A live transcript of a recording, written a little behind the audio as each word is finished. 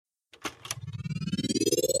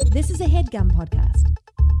This is a HeadGum podcast.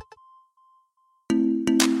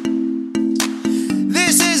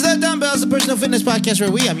 This is the Dumbbells, the personal fitness podcast where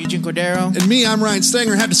I'm Eugene Cordero. And me, I'm Ryan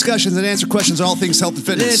Stanger, have discussions and answer questions on all things health and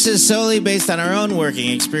fitness. This is solely based on our own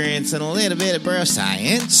working experience and a little bit of bro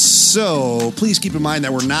science. So, please keep in mind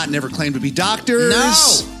that we're never claimed to be doctors. No!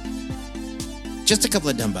 Just a couple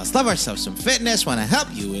of dumbbells. Love ourselves some fitness. Want to help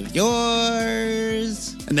you with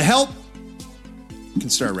yours. And the help can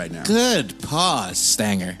start right now. Good pause,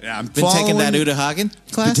 Stanger. Yeah, I'm been taking that Uta Hagen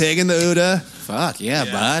class? Been taking the Uta. Fuck, yeah.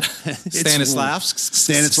 Bud.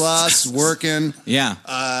 Stanislav's working. Yeah.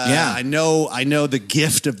 I know the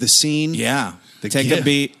gift of the scene. Yeah. Take a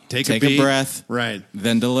beat. Take a breath. Right.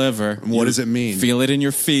 Then deliver. And what does it mean? Feel it in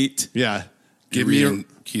your feet. Yeah. Give me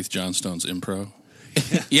Keith Johnstone's Impro.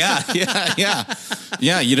 Yeah.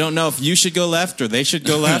 You don't know if you should go left or they should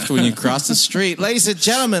go left when you cross the street. Ladies and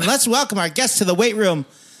gentlemen, let's welcome our guest to the weight room,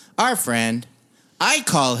 our friend. I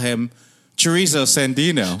call him Chorizo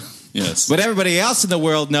Sandino. Yes. But everybody else in the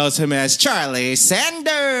world knows him as Charlie Sanders.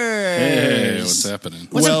 Hey, what's happening?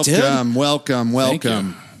 What's up, dude? Welcome. Thank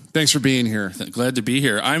you. Thanks for being here. Glad to be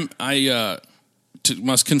here. I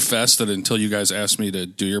must confess that until you guys asked me to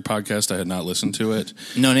do your podcast, I had not listened to it.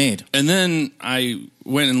 No need. And then I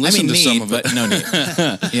went and listened to some of it. But no need.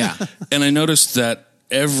 Yeah. And I noticed that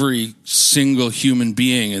every single human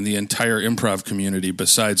being in the entire improv community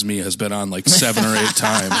besides me has been on like 7 or 8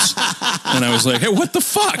 times. And I was like, hey, what the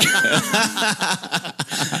fuck?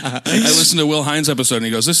 I listened to Will Hines' episode and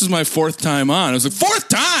he goes, this is my 4th time on. I was like, 4th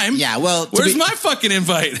time? Yeah, well, where's my fucking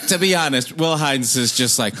invite? To be honest, Will Hines is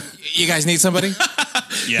just like, you guys need somebody?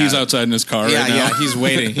 Yeah. He's outside in his car right now. Yeah, he's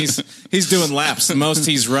waiting. He's doing laps. The most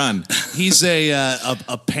he's run. He's a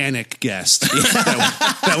panic guest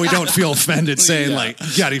that we don't feel offended saying like,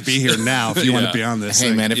 you got to be here now if you want to be on this. Hey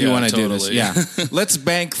thing. man, if you want to do this, totally. let's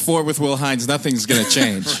bank 4 with Will Hines. Nothing's gonna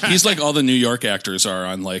change. He's like all the New York actors are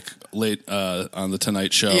on like late on the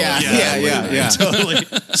Tonight Show. Yeah. Totally.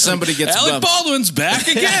 Somebody gets Alec bumped. Baldwin's back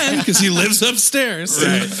again because he lives upstairs.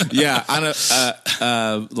 Right. Yeah, on a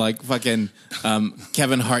like fucking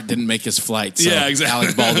Kevin Hart didn't make his flight. So yeah, exactly.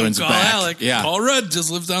 Alec Baldwin's Call back. Alec. Yeah, Paul Rudd just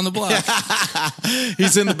lives down the block.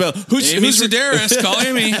 He's in the building. Amy Sedaris, call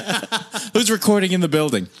Amy. Who's recording in the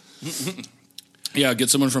building? Yeah, get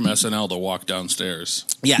someone from SNL to walk downstairs.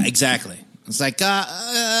 Yeah, exactly. It's like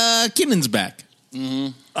Keenan's back.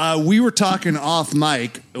 Mm-hmm. We were talking off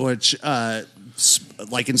mic, which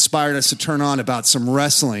inspired us to turn on about some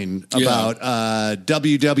wrestling, about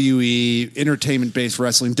WWE, entertainment-based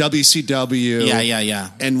wrestling, WCW. Yeah.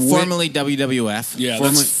 And formerly WWF. Yeah,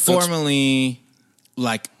 formerly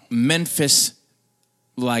like Memphis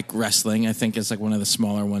like wrestling, I think is like one of the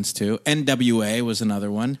smaller ones too. NWA was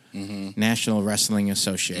another one. Mm-hmm. National Wrestling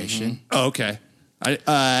Association. Mm-hmm. Oh, okay.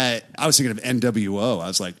 I was thinking of NWO. I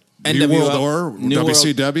was like, NWO, New World Order, New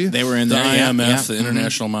WCW. World, they were in The there. IMF, the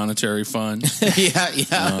International Monetary Fund. Yeah,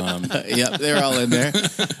 they're all in there.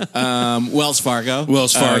 Wells Fargo.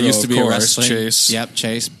 Used to be a course, wrestling. Chase. Yep,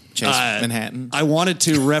 Chase Manhattan. I wanted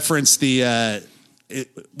to reference the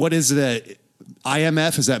what is the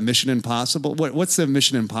IMF? Is that Mission Impossible? What's the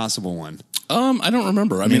Mission Impossible one? I don't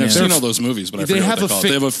remember. I mean, I've seen all those movies, but I forget what they call it.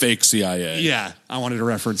 They have a fake CIA. Yeah, I wanted to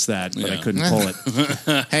reference that, but I couldn't pull it.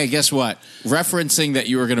 Hey, guess what? Referencing that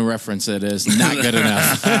you were going to reference it is not good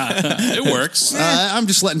enough. It works. I'm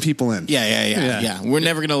just letting people in. Yeah. We're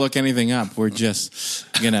never going to look anything up. We're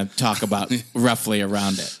just going to talk about roughly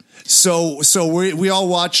around it. So we all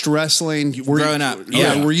watched wrestling. Growing up.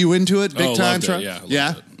 Yeah. Were you into it big time, Charlie?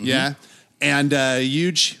 Yeah. Yeah. And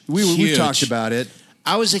huge. We talked about it.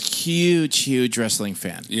 I was a huge wrestling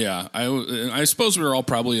fan. Yeah. I suppose we were all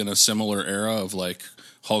probably in a similar era of like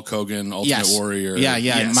Hulk Hogan, Ultimate Warrior. Yeah.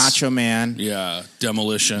 Yes. Macho Man. Yeah.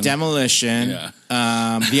 Demolition. Yeah.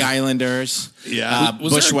 The Islanders. Yeah.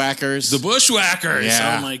 Bushwhackers. The Bushwhackers.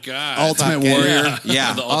 Yeah. Oh my God. Ultimate Warrior.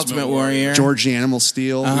 Yeah. The Ultimate Warrior. George the Animal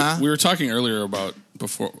Steel. We were talking earlier about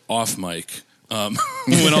before off mic. When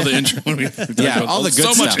all the all the good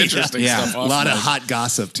so stuff. much interesting stuff. A lot of hot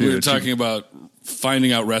gossip too. We were talking about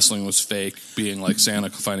finding out wrestling was fake, being like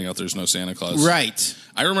finding out there's no Santa Claus. Right.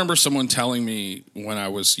 I remember someone telling me when I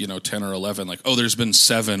was 10 or 11, like, oh, there's been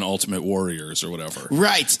 7 Ultimate Warriors or whatever.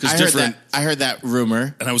 Right. I heard that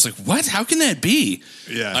rumor. And I was like, what? How can that be?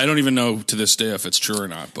 Yeah. I don't even know to this day if it's true or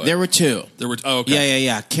not. But There were 2. okay.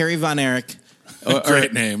 Yeah. Kerry Von Erich.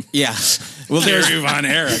 Great name. Yeah. Well, Kerry Von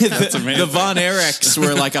Erich. That's amazing. The Von Erichs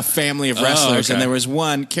were like a family of wrestlers, okay. and there was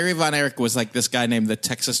one. Kerry Von Erich was like this guy named the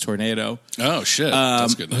Texas Tornado. Oh, shit.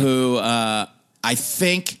 That's good. Who I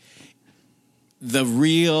think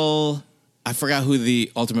I forgot who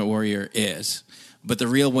the Ultimate Warrior is, but the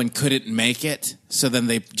real one couldn't make it. So then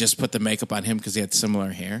they just put the makeup on him because he had similar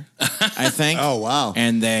hair, I think. Oh, wow.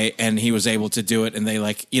 And he was able to do it, and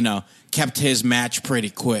they kept his match pretty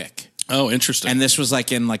quick. Oh, interesting. And this was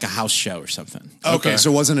in a house show or something. Okay,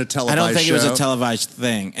 so it wasn't a televised show. I don't think it was a televised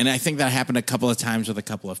thing. And I think that happened a couple of times with a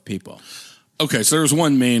couple of people. Okay, so there was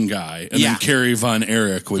one main guy, and then Kerry Von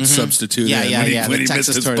Erich would substitute in when he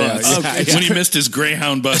missed his bus. When he missed his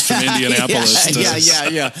Greyhound bus from Indianapolis.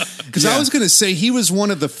 Yeah. Because I was going to say he was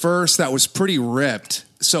one of the first that was pretty ripped.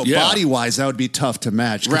 So body-wise, that would be tough to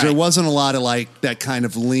match. Because there wasn't a lot of that kind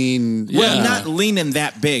of lean. Well, not lean and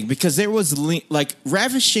that big. Because there was lean,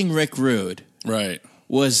 Ravishing Rick Rude. Right.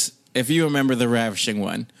 Was, if you remember the Ravishing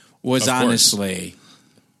one, was honestly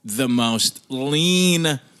the most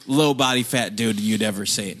lean, low body fat dude you'd ever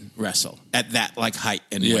seen wrestle at that height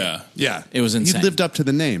and weight. Yeah. It was insane. He lived up to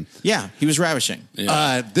the name. Yeah, he was ravishing.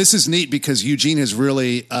 Yeah. This is neat because Eugene has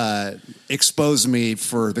really exposed me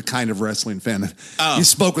for the kind of wrestling fan. You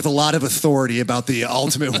spoke with a lot of authority about the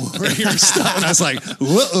Ultimate Warrior stuff, and I was like,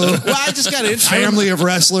 whoa. Well, I just got into family of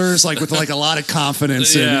wrestlers, with a lot of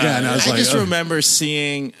confidence. And I was I just remember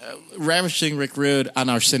seeing Ravishing Rick Rude on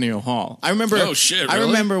Arsenio Hall. I remember. Oh shit! Really? I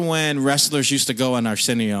remember when wrestlers used to go on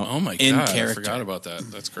Arsenio. Oh my god! In character. I forgot about that.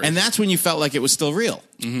 That's crazy. And that's when you felt like it was still real.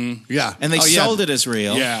 Mm-hmm. Yeah, and they sold it as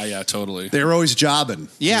real. Yeah, totally. They were always jobbing.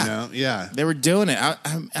 Yeah, yeah. They were doing it.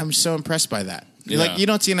 I'm so impressed by that. You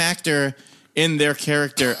don't see an actor in their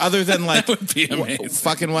character other than that would be amazing.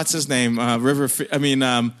 Fucking what's his name?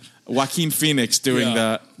 Joaquin Phoenix doing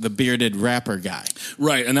the bearded rapper guy.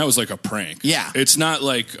 Right, and that was a prank. Yeah. It's not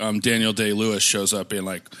like Daniel Day-Lewis shows up being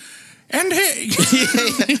like, and hey.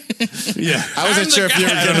 Yeah. I wasn't sure if you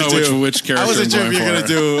were going to do which character. I wasn't sure if you were going to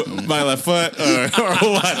do My Left Foot or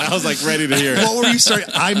what. I was ready to hear it. What were you starting?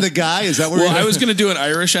 I'm the guy? Is that what I was going to do an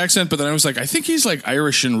Irish accent, but then I was like, I think he's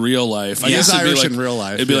Irish in real life. He is Irish in real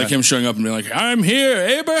life. It'd be like him showing up and being like, I'm here,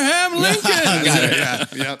 Abraham Lincoln. Got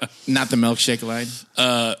it. Yeah. Not the milkshake line?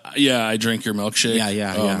 Yeah, I drink your milkshake.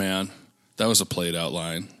 Yeah. Oh, man. That was a played out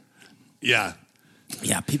line. Yeah.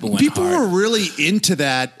 Yeah, people went hard. Were really into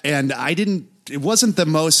that, and it wasn't the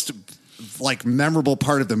most memorable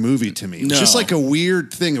part of the movie to me. It was just a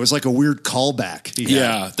weird thing. It was a weird callback.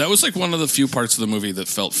 Yeah, that was one of the few parts of the movie that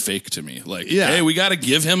felt fake to me. Hey, we got to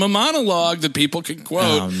give him a monologue that people can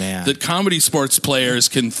quote. Oh, man. That comedy sports players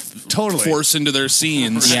can totally force into their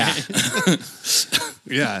scenes. Yeah.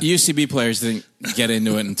 Yeah. UCB players didn't get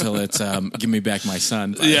into it until it's Give Me Back My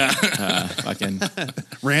Son. Fucking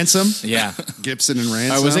Ransom? Yeah. Gibson and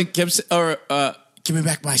Ransom. Or was it Gibson? Or Give Me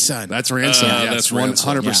Back My Son. That's Ransom. That's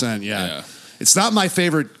 100%. Yeah. It's not my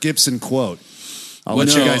favorite Gibson quote. I'll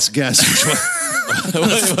let you guys guess which one.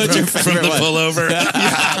 What's your favorite from the one? pullover?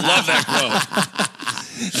 I love that quote.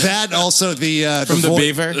 That also from the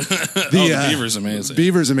Beaver. The Beaver's amazing.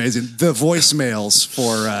 Beaver's amazing. The voicemails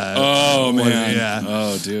for. Oh man! Yeah.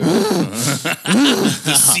 Oh dude.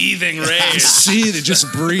 The seething rage. Seething,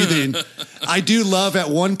 just breathing. I do love at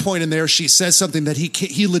one point in there she says something that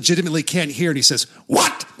he legitimately can't hear, and he says,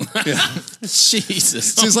 "What?" Yeah.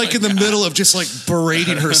 Jesus. She's in the middle of just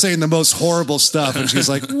berating her, saying the most horrible stuff, and she's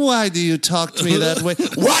like, "Why do you talk to me that way?"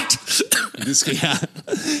 What?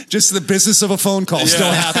 Just the business of a phone call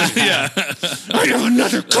still happening. Yeah. I have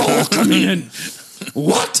another call coming in.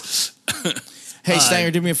 What? Hey, Stanger,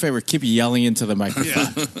 do me a favor. Keep yelling into the microphone.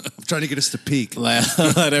 Yeah. I'm trying to get us to peak.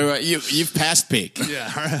 You've passed peak.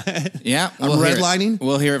 Yeah. All right. Yeah. I'm redlining.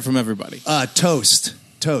 We'll hear it from everybody. Toast.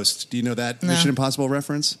 Do you know that Mission Impossible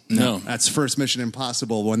reference? No. That's first Mission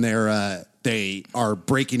Impossible when they are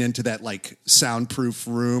breaking into that soundproof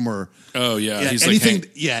room or he's anything.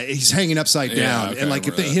 He's hanging upside down, okay, and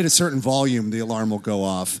if they hit a certain volume, the alarm will go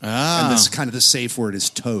off. And this kind of the safe word is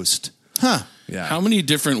toast. Huh. Yeah. How many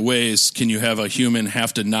different ways can you have a human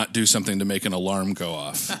have to not do something to make an alarm go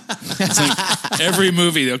off? It's every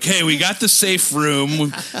movie. Okay, we got the safe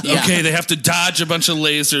room. Okay, they have to dodge a bunch of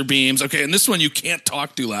laser beams. Okay, and this one you can't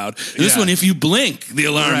talk too loud. This one, if you blink, the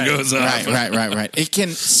alarm goes off. Right. It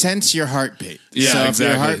can sense your heartbeat. Yeah, so exactly.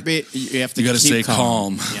 If your heartbeat, you have to. You got to stay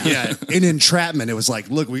calm. Yeah. In Entrapment, it was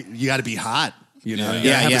look, you got to be hot. You know,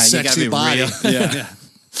 you have a sexy body. Yeah.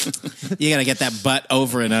 You got to get that butt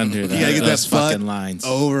over and under. You got to get those fucking lines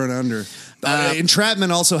over and under.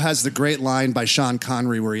 Entrapment also has the great line by Sean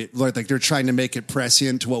Connery where they're trying to make it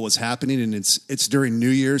prescient to what was happening, and it's during New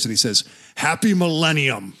Year's, and he says, "Happy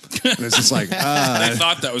Millennium." And it's just I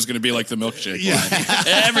thought that was going to be like the milkshake. Yeah,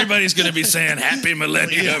 everybody's going to be saying "Happy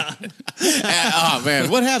Millennium." Oh man,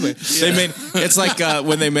 what happened? They made it's like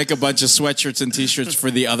when they make a bunch of sweatshirts and T-shirts for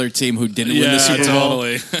the other team who didn't win the Super Bowl.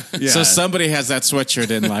 Totally. So somebody has that sweatshirt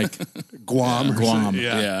in Guam. Guam.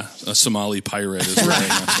 Yeah. A Somali pirate is wearing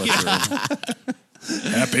a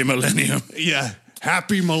sweatshirt. Happy Millennium. Yeah.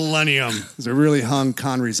 Happy Millennium. They really hung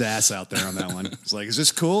Connery's ass out there on that one. It's like, is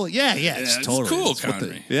this cool? Yeah, it's it's totally cool, it's what the-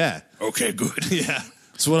 Connery. yeah. Okay, good. Yeah.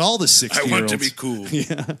 It's what all the 60-year-olds. I want to be cool.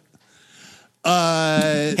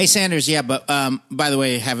 Hey, Sanders, yeah, but by the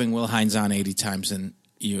way, having Will Hines on 80 times and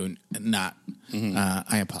you not,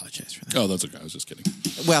 I apologize for that. Oh, that's okay. I was just kidding.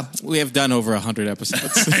 Well, we have done over 100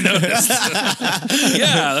 episodes. I noticed.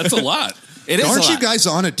 Yeah, that's a lot. It is Aren't a you lot. guys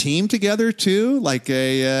on a team together too? Like you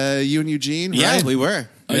and Eugene? Yeah, right? we were.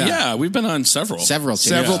 Yeah, we've been on several. Several teams.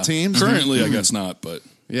 Several Yeah. teams? Currently, I guess not, but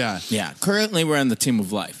Yeah. Yeah, currently we're on the team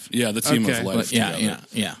of life. yeah, the team Okay. of life. But yeah, together.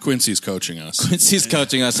 yeah. Quincy's coaching us. He's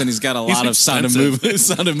coaching us, and he's got a lot of sound of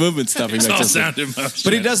expensive. movement stuff. He It's makes all us do. sound emotion.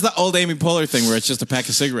 But he does the old Amy Poehler thing where it's just a pack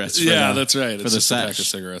of cigarettes. For Yeah, the, that's right. For It's the just a pack sesh. of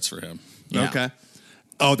cigarettes for him. Yeah. Okay.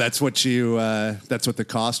 Oh, that's what you. That's what the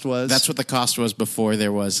cost was. That's what the cost was before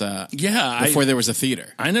there was. Yeah, before there was a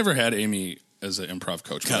theater. I never had Amy as an improv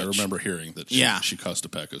coach, but I Coach. remember hearing that she cost a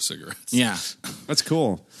pack of cigarettes. Yeah, That's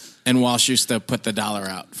cool. and Walsh used to put the dollar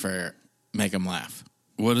out for make him laugh.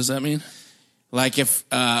 What does that mean? Like if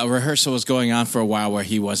a rehearsal was going on for a while where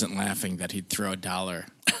he wasn't laughing, that he'd throw a dollar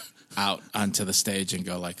out onto the stage and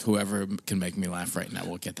go like, "Whoever can make me laugh right now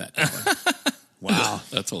will get that dollar." Wow.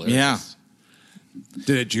 That's hilarious. Yeah.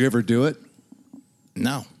 Did you ever do it?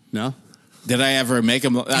 No. No. Did I ever make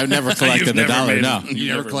him? I never collected You've the never dollar. made- No. You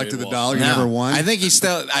never collected made the one. dollar. You No. never won. I think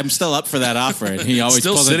I'm still up for that offer, and he always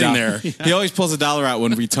Still pulls sitting a there. He always pulls a dollar out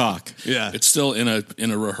when we talk. Yeah. It's still in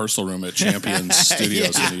a rehearsal room at Champions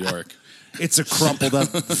Studios in New York. It's a crumpled up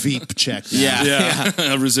Veep check. now. Yeah.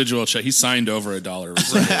 Yeah, a residual check. He signed over $1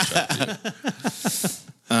 residual check.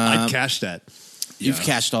 I'd cash that. You've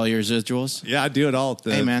cashed all your residuals. Yeah, I'd do it all at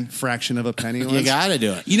the Hey, man. fraction of a penny. You ones. got to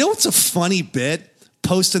do it. You know what's a funny bit?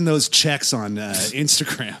 Posting those checks on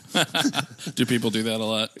Instagram. Do people do that a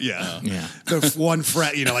lot? Yeah. Yeah. The one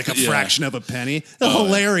like a Yeah. fraction of a penny.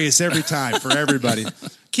 Hilarious every time for everybody.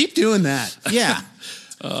 Keep doing that. Yeah.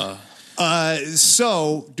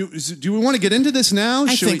 So, do we want to get into this now?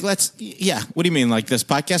 I Should think we- let's. Yeah. What do you mean? Like this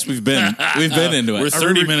podcast? We've been into it. We're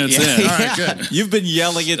 30 minutes Yeah. in. All right, good. You've been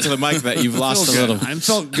yelling into the mic that you've lost a Feel little. good. I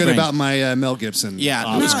felt good range. about my Mel Gibson. Yeah,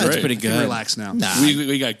 offer. no, it's great. pretty You can good. relax now. Nah.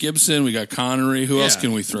 We got Gibson, we got Connery. Who else Yeah.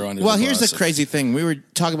 can we throw under Well, the here's bus? the crazy thing. We were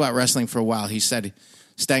talking about wrestling for a while.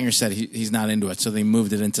 Stanger said he's not into it, so they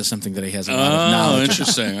moved it into something that he has a lot of Oh, knowledge.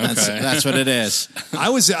 interesting. Okay. That's what it is. I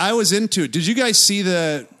was into it. Did you guys see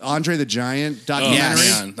the Andre the Giant Oh, documentary?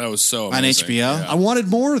 Yes. man, that was so On amazing. HBO? Yeah. I wanted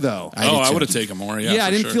more though. I did I too. would have taken more. Yeah, Yeah, I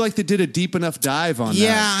for didn't sure. feel like they did a deep enough dive on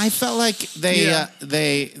Yeah, that. I felt like they Yeah.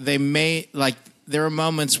 they made like there were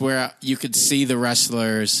moments where you could see the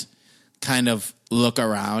wrestlers kind of look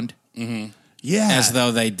around Yeah. as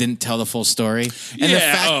though they didn't tell the full story. And the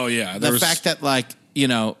Yeah, fact, oh, yeah, there the was- fact that like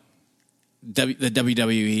the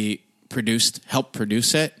WWE helped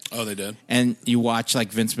produce it. Oh, they did. And you watch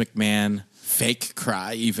like Vince McMahon fake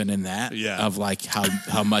cry even in that Yeah. of like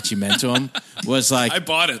how much he meant to him was like I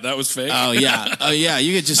bought it. That was fake. oh yeah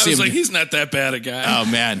you could just I see was him like, he's not that bad a guy. oh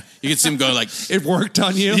man you could see him going like It worked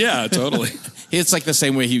on you? Yeah, totally. it's like the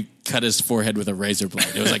same way he cut his forehead with a razor blade.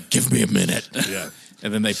 It was like give me a minute Yeah.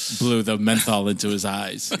 and then they blew the menthol into his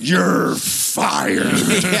eyes. You're fired.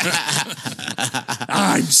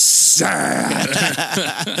 I'm sad.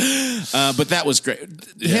 But that was great.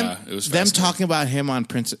 Yeah, it was them fascinating. talking about him on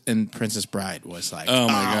Princess Bride was like Oh,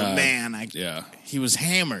 my God. man Yeah, he was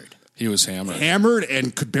hammered. he was hammered. Hammered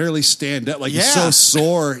and could barely stand up. Like he's Yeah. so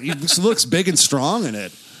sore. He looks big and strong in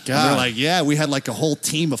it. And God. they're like, yeah, we had like a whole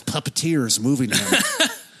team of puppeteers moving him.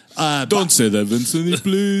 Don't say that, Vincent,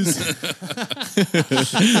 please.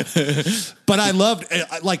 But I loved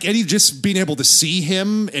like any just being able to see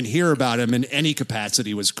him and hear about him in any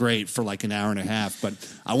capacity was great for like an hour and a half. But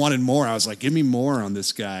I wanted more. I was like, give me more on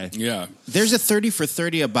this guy. Yeah. There's a 30 for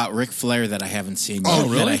 30 about Ric Flair that I haven't seen yet. Oh, that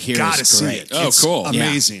really? I hear Gotta is see great. it. Oh, It's cool.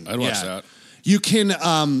 Amazing. I'd watch that. You can.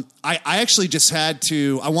 I actually just had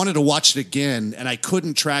to. I wanted to watch it again, and I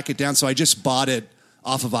couldn't track it down, so I just bought it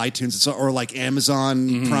off of iTunes or like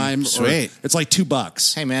Amazon Prime. Sweet. It's like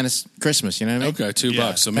 $2. Hey, man, it's Christmas. You know what I mean? Okay, $2.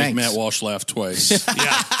 Yeah, So make thanks. Matt Walsh laugh twice.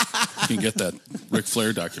 Yeah, You can get that Ric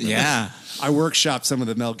Flair documentary. Yeah. I workshopped some of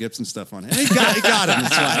the Mel Gibson stuff on it. He got him.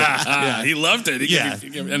 That's right. Yeah, he loved it. Yeah.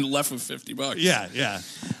 And left with $50. Yeah. So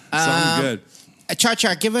I'm good.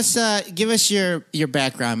 Char, give us your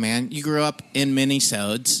background, man. You grew up in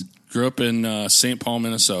Minnesodes. Grew up in St. Paul,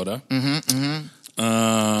 Minnesota.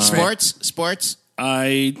 Sports?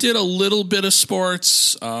 I did a little bit of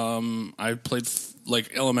sports. I played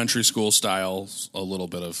like elementary school style, a little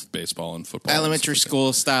bit of baseball and football. Elementary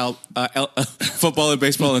school style football and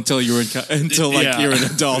baseball until you were you're an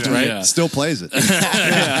adult, right? Yeah. Still plays it.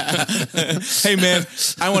 Hey man,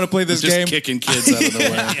 I want to play this Just game. kicking kids out of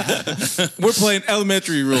the way. We're playing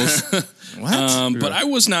elementary rules. What? But I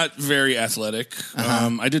was not very athletic.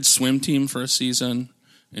 I did swim team for a season.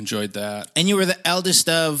 Enjoyed that. And you were the eldest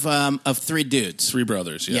of 3 dudes. 3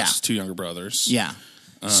 brothers, yes. Yeah. 2 younger brothers. Yeah.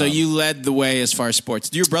 So you led the way as far as sports.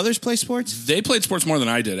 Do your brothers play sports? They played sports more than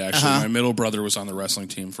I did, actually. My middle brother was on the wrestling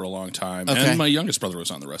team for a long time. Okay. And my youngest brother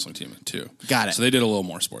was on the wrestling team, too. Got it. So they did a little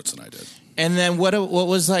more sports than I did. And then what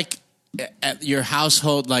was like at your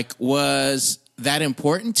household, like, was that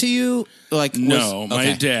important to you? Like, No, my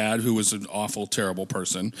okay. dad, who was an awful, terrible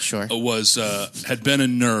person, Sure. had been a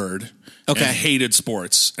nerd Okay. and hated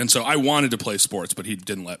sports. And so I wanted to play sports, but he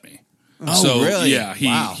didn't let me. Oh, So, really? Yeah,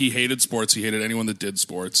 he hated sports. He hated anyone that did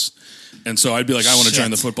sports. And so I'd be like, I want to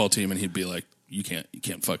join the Shit. football team, and he'd be like, you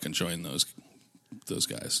can't fucking join those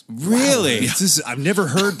guys. Really? I've never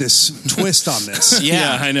heard this twist on this.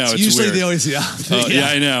 Yeah. I know. It's Usually weird. they always, Yeah,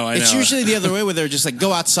 I know. It's usually the other way where they're just like,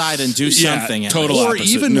 go outside and do something. total or opposite.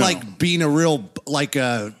 even No. like being a real like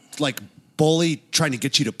bully trying to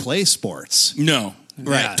get you to play sports. No,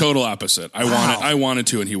 Right. Yeah. Total opposite. I wanted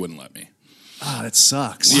to, and he wouldn't let me. Oh, that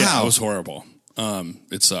sucks. Yeah, Wow. it was horrible.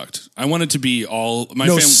 It sucked. I wanted to be all my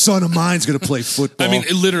No family. son of mine's going to play football. I mean,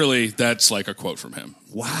 literally, that's like a quote from him.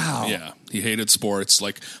 wow. Yeah, he hated sports.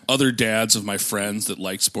 Like other dads of my friends that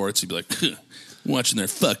liked sports, he'd be like, "Huh, watching their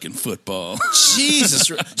fucking football." Jesus.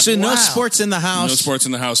 So no Wow. sports in the house. No sports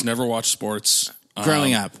in the house. Never watched sports.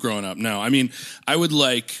 Growing up. No. I mean, I would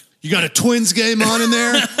like. You got a Twins game on in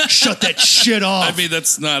there? Shut that shit off. I mean,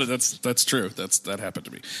 that's true. That happened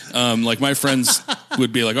to me. Like my friends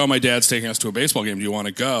would be like, "Oh, my dad's taking us to a baseball game. Do you want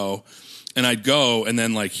to go?" And I'd go, and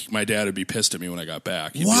then like my dad would be pissed at me when I got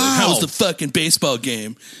back. He'd be like, Wow. "How was the fucking baseball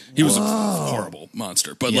game?" He was a horrible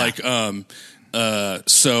monster. But Yeah.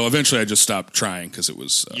 so eventually I just stopped trying because it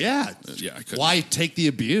was yeah. I couldn't. Why take the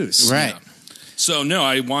abuse? Right. Yeah. So no,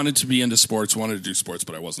 I wanted to be into sports, wanted to do sports,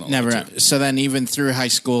 but I wasn't allowed Never. to. So then, even through high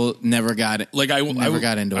school, never got it. Like I never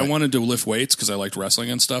got into I it. wanted to lift weights because I liked wrestling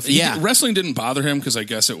and stuff. Yeah. Wrestling didn't bother him because I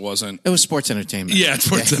guess it wasn't. It was sports entertainment. Yeah,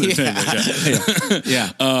 sports entertainment.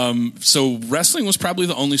 Yeah. Yeah. So wrestling was probably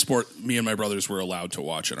the only sport me and my brothers were allowed to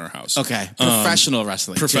watch in our house. Okay. Professional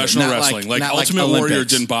wrestling. too. Professional Not wrestling, like not Ultimate Warrior,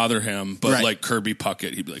 Olympics. didn't bother him, but Right. like Kirby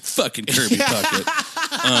Puckett, he'd be like, "Fucking Kirby Puckett."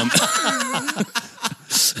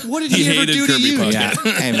 What did He he, ever hated do to Kirby you? Puckett.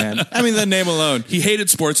 Yeah. Hey man. I mean, the name alone. He hated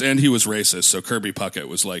sports and he was racist, so Kirby Puckett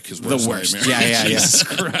was like his worst worst. nightmare. Yeah. Jesus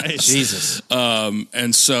Christ. Jesus.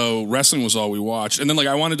 And so wrestling was all we watched. And then like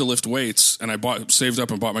I wanted to lift weights, and I saved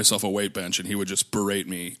up and bought myself a weight bench, and he would just berate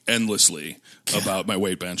me endlessly about my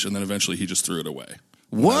weight bench, and then eventually he just threw it away.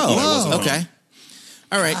 Whoa. Okay.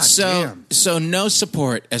 All right. God so damn. so no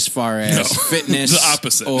support as far as No. fitness, The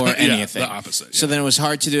opposite. or Yeah, anything. the opposite, So yeah. then it was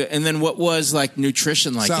hard to do. And then what was like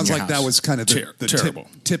nutrition like? Sounds in your like house? that was kind of the Terrible.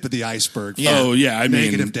 tip of the iceberg. Yeah. Oh yeah, I mean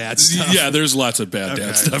Negative dad stuff. Yeah, there's lots of bad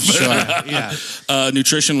dad stuff. Yeah.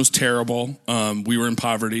 Nutrition was terrible. We were in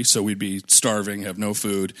poverty, so we'd be starving, have no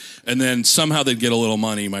food, and then somehow they'd get a little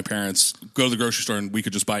money. My parents go to the grocery store, and we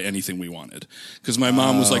could just buy anything we wanted because my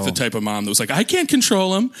mom was like the type of mom that was like, I can't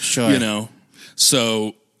control them, Sure. you know.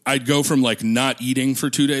 So I'd go from like not eating for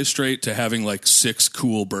 2 days straight to having like 6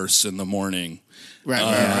 cool bursts in the morning.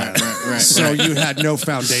 right. So you had no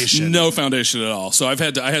foundation. No foundation at all. So I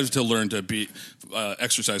had to learn to be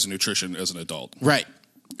exercise and nutrition as an adult. Right.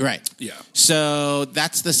 Yeah. So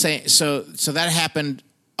that's the same. So that happened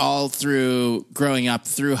all through growing up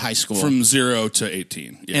through high school. From 0 to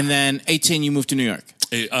 18. Yeah. And then 18, you moved to New York.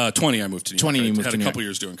 20, I moved to New York. 20, you moved had to a New couple York.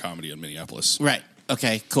 years doing comedy in Minneapolis. Right.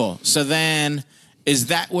 Okay, cool. So then is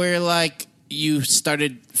that where like you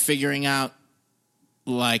started figuring out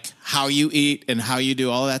like how you eat and how you do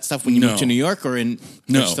all that stuff when you No. moved to New York or in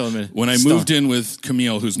No, or still in when I still- moved in with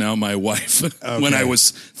Camille, who's now my wife, when I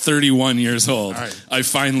was 31 years old, right. I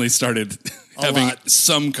finally started having lot.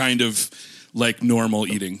 some kind of like normal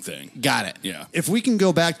eating thing. Got it. Yeah. If we can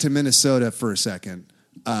go back to Minnesota for a second,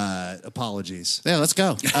 apologies. Yeah, let's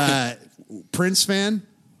go. Prince fan?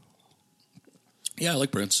 Yeah, I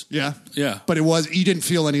like Prince. Yeah. Yeah. But you didn't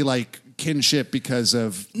feel any like kinship because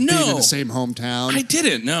of being in No. the same hometown? I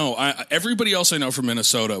didn't. No, everybody else I know from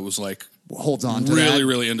Minnesota was like Holds on to really, that.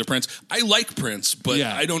 really into Prince. I like Prince, but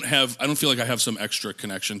Yeah. I don't feel like I have some extra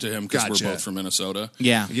connection to him because Gotcha. we're both from Minnesota.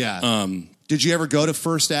 Yeah. Yeah. Did you ever go to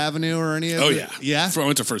First Avenue or any of Oh, it? yeah. Yeah? I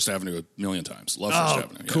went to First Avenue a million times. Love First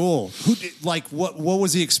Avenue. Yeah. Cool. What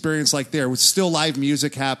was the experience like there? Was still live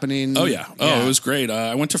music happening? Oh, yeah. Oh, it was great.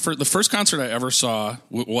 I went to the first concert I ever saw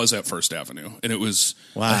was at First Avenue, and it was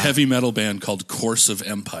a heavy metal band called Course of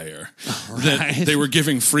Empire. That they were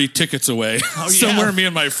giving free tickets away somewhere. Me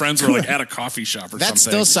and my friends were like at a coffee shop or something. That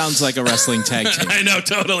still sounds like a wrestling tag team. I know,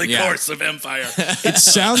 totally. Yeah. Course of Empire. It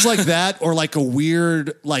sounds like that, or like a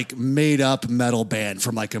weird, like made up metal band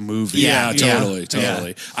from like a movie. Yeah, Yeah. totally.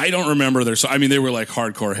 Yeah. I don't remember their. I mean, they were like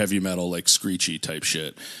hardcore heavy metal, like screechy type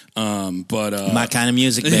shit. But My kind of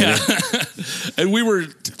music, baby. yeah. And we were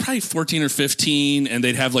probably 14 or 15, and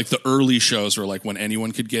they'd have like the early shows were like when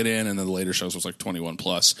anyone could get in, and then the later shows was like 21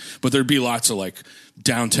 plus. But there'd be lots of like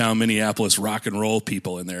downtown Minneapolis rock and roll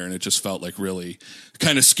people in there, and it just felt like really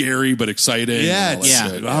kind of scary but exciting. Yeah. and all that Yeah.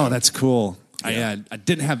 shit. Oh, that's cool. Yeah. I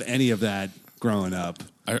didn't have any of that growing up.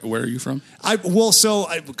 Where are you from? A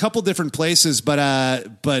couple different places, but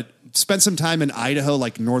spent some time in Idaho,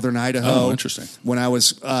 like northern Idaho. Oh, interesting. When I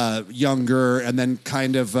was younger, and then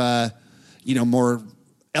kind of more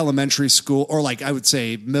elementary school, or like I would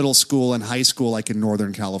say middle school and high school, like in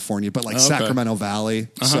Northern California, but like Okay. Sacramento Valley.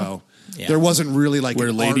 So Yeah. there wasn't really like Where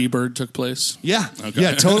an Lady art- Bird took place? Yeah, Okay.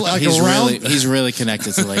 yeah, totally. Like He's really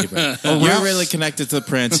connected to Lady Bird. You're really connected to the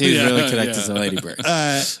Prince. He's Yeah, really connected yeah. to Lady Bird.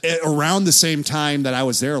 around the same time that I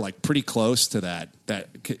was there, like pretty close to that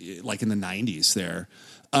like in the 90s there.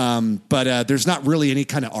 But there's not really any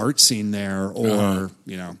kind of art scene there, or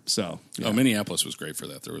so. Yeah. Oh, Minneapolis was great for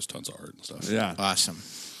that. There was tons of art and stuff. Yeah. Awesome.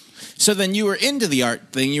 So then you were into the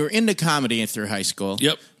art thing. You were into comedy through high school.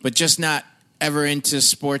 Yep. But just not ever into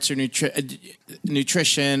sports or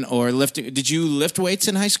nutrition or lifting. Did you lift weights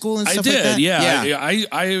in high school and stuff I did, like that? yeah.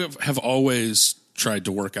 I have always tried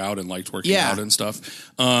to work out and liked working Yeah. out and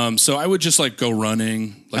stuff. So I would just like go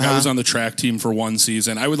running. Like I was on the track team for one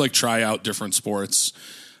season. I would like try out different sports.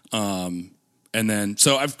 And then,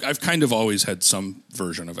 so I've kind of always had some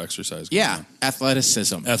version of exercise. going Yeah. on.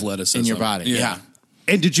 Athleticism Athleticism in your body. Yeah.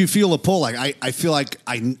 And did you feel a pull? Like I feel like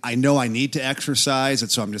I know I need to exercise,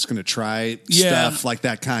 and so I'm just going to try stuff like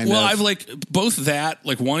that kind of. Well, I've like both that,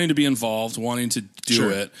 like wanting to be involved, wanting to do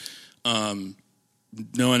Sure. it,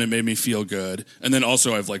 knowing it made me feel good. And then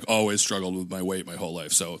also I've like always struggled with my weight my whole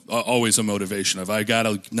life. So always a motivation of I got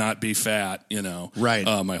to not be fat, Right.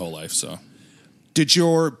 my whole life. So. Did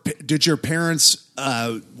your parents,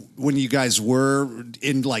 when you guys were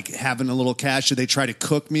in like having a little cash, did they try to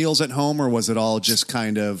cook meals at home, or was it all just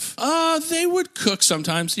kind of? They would cook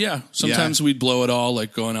sometimes, yeah. Sometimes we'd blow it all,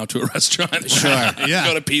 like going out to a restaurant. Sure, yeah.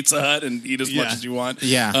 Go to Pizza Hut and eat as much as you want.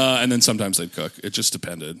 Yeah. And then sometimes they'd cook. It just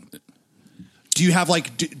depended. Do you have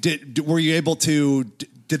like? Were you able to?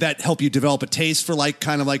 Did that help you develop a taste for like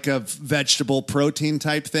kind of like a vegetable protein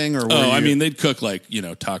type thing, or? I mean, they'd cook like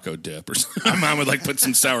taco dip, or something. My mom would like put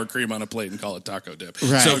some sour cream on a plate and call it taco dip.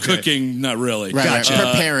 Right. So Okay. cooking, not really. Right, Gotcha.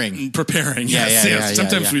 Preparing. Yeah, Yes, yeah, yes. yeah,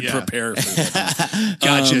 Sometimes yeah. we'd Yeah. prepare. For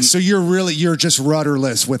Gotcha. So you're just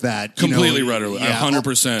rudderless with that. Completely rudderless,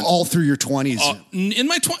 100%. All through your 20s. In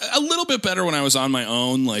my a little bit better when I was on my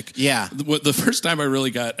own. Like, Yeah. the first time I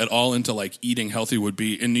really got at all into like eating healthy would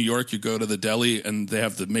be in New York. You go to the deli and they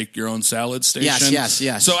have the make your own salad station.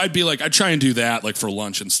 Yes. So I'd try and do that like for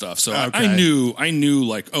lunch and stuff. So Okay. I knew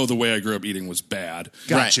like, the way I grew up eating was bad.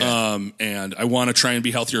 Gotcha. And I want to try and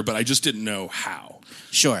be healthier, but I just didn't know how.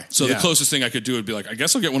 Sure. So Yeah. the closest thing I could do would be like, I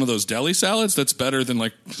guess I'll get one of those deli salads. That's better than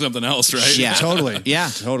like something else, right? Yeah. Totally. Yeah.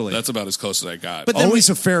 Totally. That's about as close as I got. But then always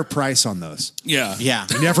a fair price on those. yeah. Yeah.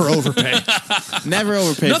 You never overpay. Never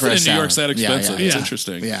overpaid Nothing for a in New salad. York's that expensive. Yeah, It's yeah.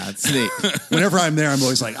 interesting. Yeah, it's neat. Whenever I'm there, I'm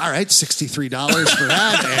always like, all right, $63 for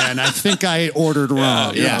that. And I think I ordered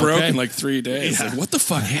wrong. You're Yeah. broke Okay. in like 3 days. Yeah. Like, what the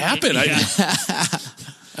fuck happened?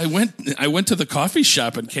 I went to the coffee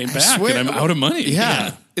shop and came back, swear- and I'm out of money.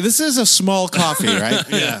 Yeah. This is a small coffee, right?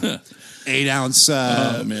 Yeah. 8 ounce,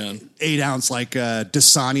 Oh man. 8 ounce like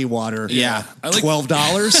Dasani water. Yeah. I like-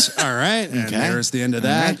 $12. All right. And there's the end of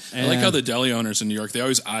that. I like how the deli owners in New York, they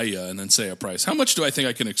always eye you and then say a price. How much do I think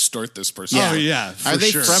I can extort this person? Oh, yeah. Are for they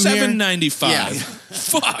sure. from here? $7.95. Yeah.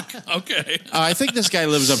 Fuck. Okay. I think this guy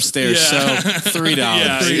lives upstairs, Yeah. so $3.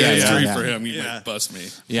 Yeah, three, yeah, yeah, three yeah. for him. He Yeah. might bust me.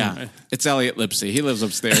 Yeah. It's Elliot Lipsy. He lives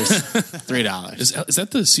upstairs. $3. Is that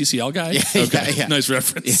the CCL guy? Yeah, Okay. yeah. Nice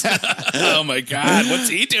reference. Oh my God. What's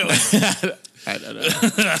he doing? I don't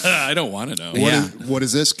know. I don't want to know. Yeah. What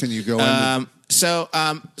is this? Can you go into? So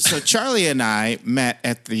Charlie and I met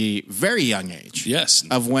at the very young age. Yes.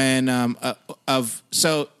 Of when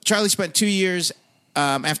so Charlie spent 2 years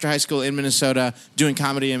after high school in Minnesota doing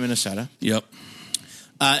comedy in Minnesota. Yep.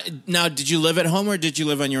 Now, did you live at home or did you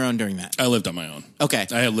live on your own during that? I lived on my own. Okay.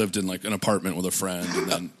 I had lived in like an apartment with a friend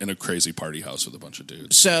and then in a crazy party house with a bunch of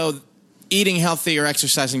dudes. So eating healthy or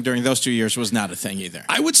exercising during those 2 years was not a thing either.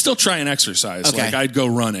 I would still try and exercise. Okay. Like I'd go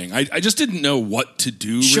running. I just didn't know what to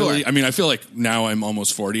do, Sure. really. I mean, I feel like now I'm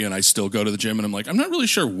almost 40 and I still go to the gym and I'm like, I'm not really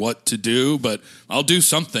sure what to do, but I'll do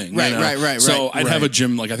something. Right, right. So I'd have a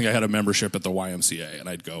gym, like I think I had a membership at the YMCA and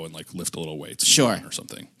I'd go and like lift a little weights Sure. or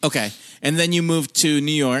something. Okay. And then you moved to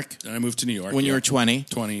New York And I moved to New York. when you yeah. were 20.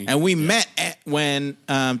 20. And we met when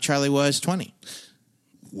Charlie was 20.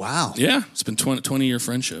 Wow. Yeah, it's been 20-year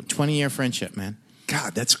friendship. 20-year friendship, man.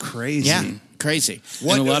 God, that's crazy. Yeah. Crazy. In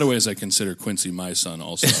a lot of ways, I consider Quincy my son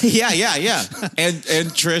also. Yeah. And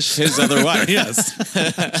Trish, his other wife. Yes.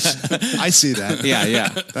 I see that. Yeah.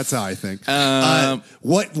 That's how I think.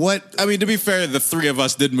 What? I mean, to be fair, the three of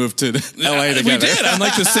us did move to LA together. We did. I'm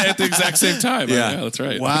like at the exact same time. Yeah. That's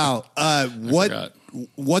right. Wow. forgot.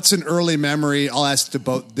 What's an early memory? I'll ask to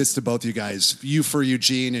both you guys. You for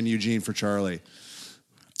Eugene and Eugene for Charlie.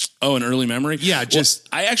 Oh, an early memory? Yeah, just-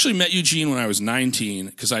 I actually met Eugene when I was 19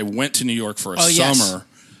 because I went to New York for a yes. summer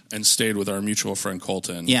and stayed with our mutual friend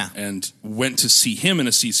Colton. Yeah. And went to see him in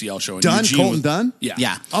a CCL show. And Dunn? Eugene Colton was- Dunn? Yeah.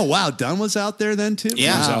 Yeah. Oh wow, Dunn was out there then too.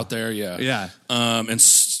 Yeah. He was Wow. out there, yeah. Yeah. And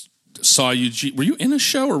saw Eugene. Were you in a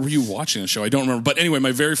show or were you watching a show? I don't remember. But anyway,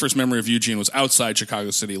 my very first memory of Eugene was outside Chicago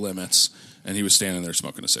city limits, and he was standing there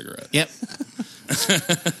smoking a cigarette. Yep.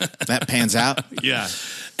 That pans out. Yeah.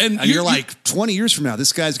 And And you're like 20 years from now,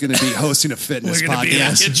 this guy's going to be hosting a fitness we're going to be in a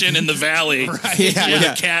podcast. kitchen in the valley Yeah, with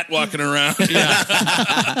yeah. a cat walking around. We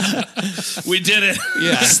did it.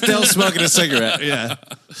 Yeah. Still smoking a cigarette. Yeah.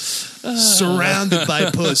 Surrounded by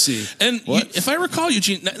pussy. And if I recall,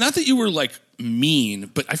 Eugene, not that you were like mean,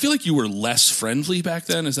 but I feel like you were less friendly back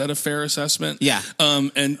then. Is that a fair assessment? Yeah.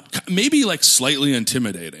 And maybe like slightly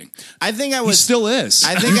intimidating. I think I He was. still is.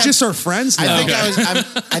 I think you I- just are friends now.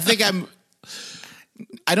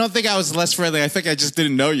 I don't think I was less friendly. I think I just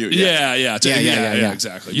didn't know you yet. Yeah,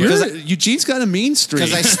 exactly. Eugene's got a mean streak.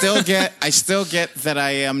 Because I still get that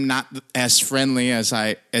I am not as friendly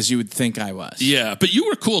as you would think I was. Yeah, but you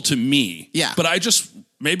were cool to me. Yeah. But I just,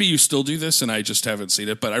 maybe you still do this and I just haven't seen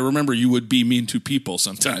it, but I remember you would be mean to people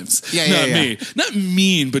sometimes. Yeah, Not yeah. me. Not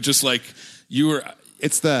mean, but just like you were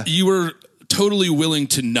you were totally willing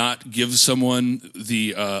to not give someone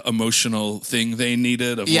the emotional thing they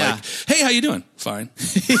needed of Yeah. like, hey, how you doing? Fine.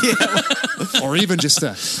 or even just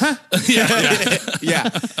a, huh? Yeah.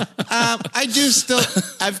 I do still.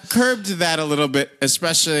 I've curbed that a little bit,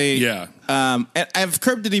 especially. Yeah. And I've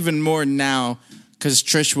curbed it even more now because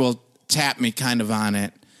Trish will tap me kind of on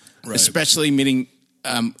it, Right. especially meeting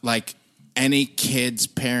like any kid's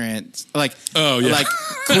parents. Like like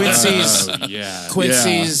Quincy's. yeah.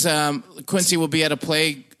 Quincy's. Quincy will be at a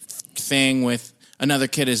play thing with another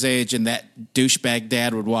kid his age, and that douchebag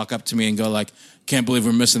dad would walk up to me and go like, "Can't believe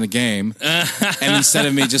we're missing the game," and instead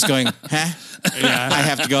of me just going, "Huh," I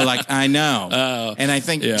have to go like, "I know," and I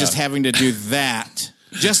think just having to do that.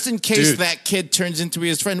 Just in case Dude. that kid turns into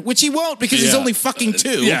his friend, which he won't because he's Yeah. only fucking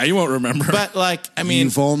 2. Yeah, you won't remember. But like, I mean,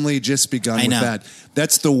 You've only just begun I with know. that.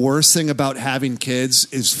 That's the worst thing about having kids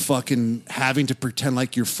is fucking having to pretend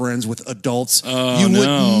like you're friends with adults you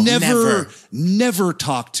no. would never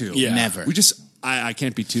talk to. Yeah. never. We just I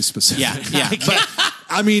can't be too specific. Yeah. But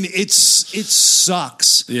I mean, it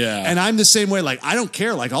sucks. Yeah. And I'm the same way. Like, I don't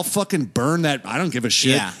care. Like, I'll fucking burn that. I don't give a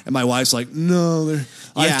shit. Yeah. And my wife's like, no,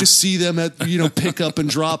 I Yeah. have to see them at, pick up and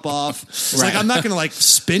drop off. It's like, Right. I'm not going to like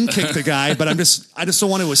spin kick the guy, but I just don't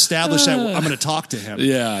want to establish that I'm going to talk to him.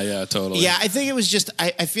 yeah, totally. yeah, I think it was just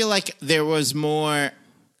I feel like there was more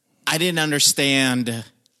I didn't understand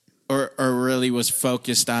or really was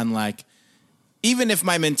focused on like even if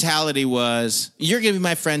my mentality was you're gonna be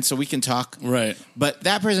my friend so we can talk. Right. But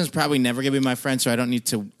that person's probably never gonna be my friend, so I don't need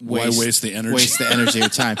to waste the energy? or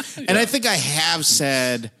time. And I think I have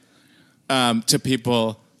said to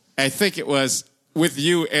people, I think it was with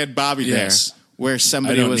you and Bobby Yes. there. Where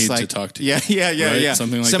somebody I don't was need like, to talk to you. yeah.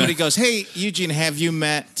 Something like somebody that. goes, "Hey, Eugene, have you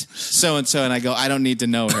met so and so?" And I go, "I don't need to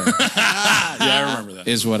know her." Yeah, I remember that.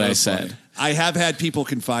 Is what That I was said. funny. I have had people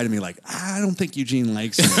confide in me like, I don't think Eugene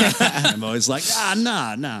likes me. I'm always like,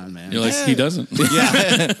 nah, man. You're like, he doesn't.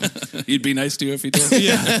 Yeah. He'd be nice to you if he did.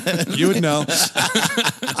 Yeah, you would know.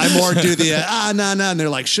 I more do the no, and they're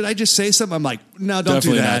like, should I just say something? I'm like, no, don't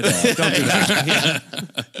Definitely do that. not Don't do that. Yeah.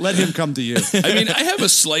 Let him come to you. I mean, I have a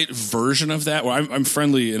slight version of that where I'm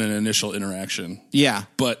friendly in an initial interaction. Yeah.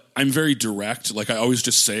 But I'm very direct. Like I always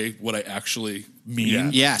just say what I actually mean.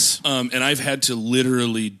 Yes. And I've had to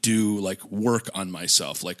literally do like work on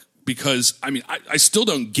myself, like because, I mean, I still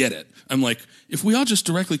don't get it. I'm like, if we all just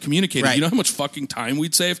directly communicated, Right. you know how much fucking time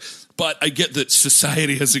we'd save? But I get that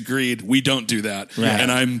society has agreed we don't do that. Right. And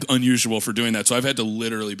I'm unusual for doing that. So I've had to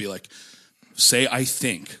literally be like, say I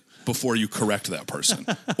think before you correct that person,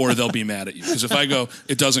 or they'll be mad at you. Because if I go,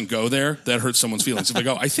 it doesn't go there, that hurts someone's feelings. If I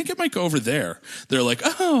go, I think it might go over there, they're like,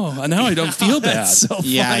 oh, now I don't feel bad.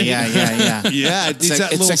 Yeah. Yeah, It's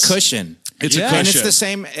a cushion. It's a And it's cushion. the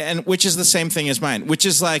same, and which is the same thing as mine, which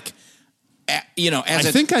is like, as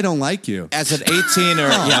I think I don't like you. as an 18 or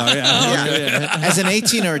as an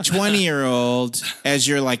 18 or 20-year-old, as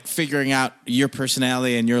you're like figuring out your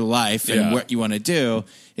personality and your life and Yeah. what you want to do,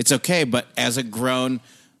 it's okay. But as a grown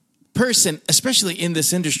person, especially in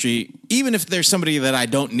this industry, even if there's somebody that I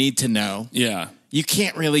don't need to know, Yeah. you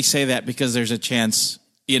can't really say that because there's a chance,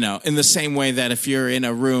 in the same way that if you're in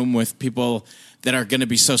a room with people that are going to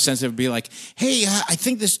be so sensitive, be like, hey, I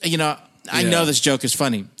think this, I know this joke is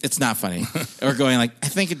funny. It's not funny. Or going like, I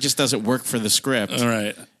think it just doesn't work for the script. All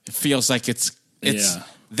right. It feels like it's Yeah.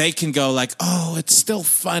 they can go like, oh, it's still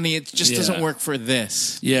funny. It just doesn't Yeah. work for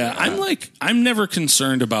this. Yeah. I'm never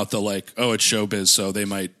concerned about the like, oh, it's showbiz, so they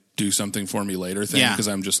might do something for me later thing. Yeah. Because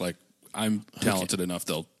I'm just like, I'm talented enough.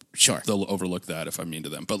 They'll overlook that if I'm mean to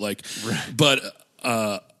them. But like,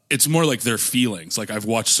 it's more like their feelings. Like I've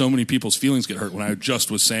watched so many people's feelings get hurt when I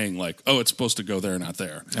just was saying like, oh, it's supposed to go there, not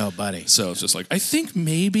there. Oh, buddy. So it's just like, I think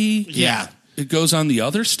maybe Yeah. it goes on the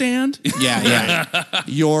other stand. Yeah.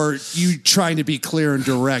 You trying to be clear and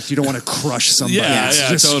direct. You don't want to crush somebody. Yeah, It's yeah,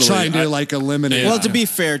 just totally. trying to like eliminate. Well, to be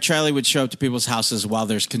fair, Charlie would show up to people's houses while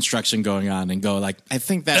there's construction going on and go like, I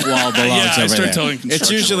think that wall belongs Yeah, I over start there. telling It's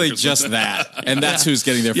construction usually workers just that. And that's who's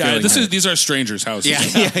getting their Yeah, feelings hurt. these are strangers' houses.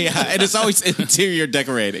 Yeah. And it's always interior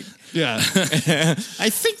decorating. yeah, I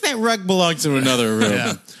think that rug belongs in another room.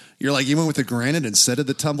 yeah. You're like, you went with the granite instead of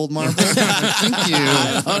the tumbled marble. Thank you.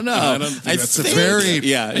 Oh no! I don't think That's a very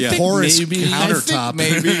porous countertop.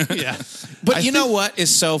 Maybe. yeah. But you know what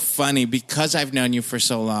is so funny? Because I've known you for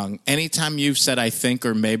so long, anytime you've said I think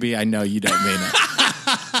or maybe, I know you don't mean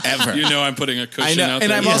it. Ever. You know I'm putting a cushion I know. out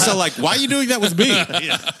And there. I'm also like, why are you doing that with me? well,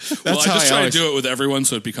 I how just I try always- to do it with everyone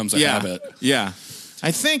so it becomes a habit. Yeah.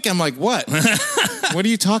 I think I'm like, what? What are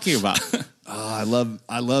you talking about? I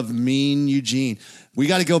love Mean Eugene. We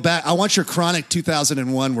got to go back. I want your Chronic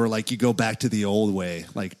 2001 where like you go back to the old way,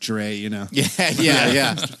 like Dre, Yeah.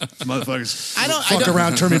 motherfuckers. I don't- fuck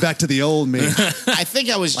around, turn me back to the old me. You I think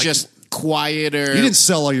I was just quieter. didn't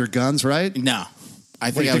sell all your guns, right? No. I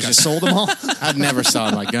What, think you I was think I just sold them all? I've never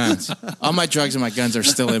sold my guns. All my drugs and my guns are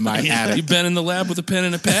still in my attic. You've been in the lab with a pen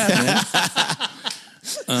and a pad, man.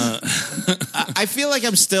 I feel like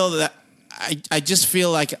I'm still that. I just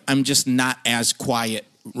feel like I'm just not as quiet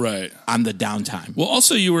Right. on the downtime. Well,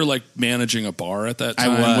 also you were like managing a bar at that I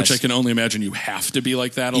time, was. which I can only imagine you have to be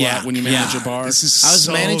like that a Yeah, lot when you manage yeah. a bar. This is I was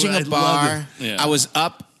so- managing I a love bar. it. Yeah. I was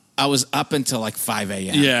up until like 5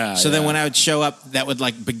 a.m. Yeah, So then yeah. when I would show up, that would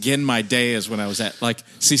like begin my day is when I was at like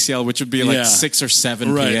CCL, which would be like Yeah. 6 or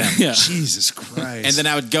 7 right. p.m. Yeah. Jesus Christ. And then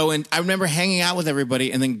I would go in. I remember hanging out with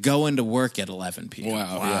everybody and then go into work at 11 p.m.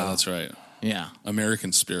 Wow. Yeah, that's right. Yeah.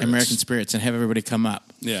 American Spirits. American Spirits and have everybody come up.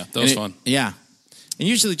 Yeah, that was fun. Yeah. And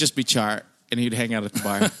usually just be Char and he'd hang out at the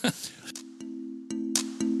bar.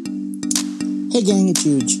 Hey gang, it's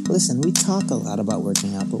Huge. Listen, we talk a lot about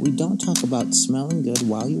working out, but we don't talk about smelling good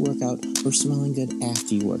while you work out or smelling good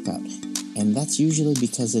after you work out. And that's usually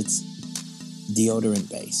because it's deodorant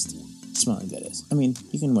based. Smelling good is. I mean,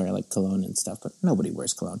 you can wear like cologne and stuff, but nobody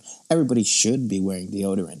wears cologne. Everybody should be wearing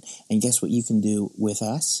deodorant. And guess what you can do with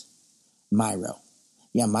us? Myro.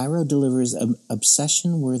 Yeah, Myro delivers an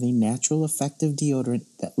obsession-worthy, natural, effective deodorant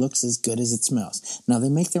that looks as good as it smells. Now, they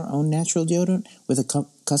make their own natural deodorant with a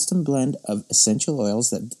custom blend of essential oils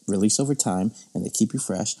that release over time and that keep you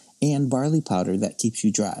fresh, and barley powder that keeps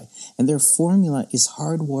you dry. And their formula is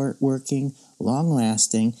hard-working,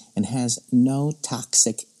 long-lasting, and has no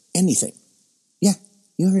toxic anything. Yeah,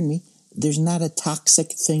 you heard me. There's not a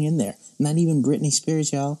toxic thing in there. Not even Britney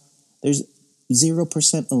Spears, y'all. There's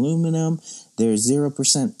 0% aluminum. There's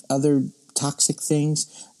 0% other toxic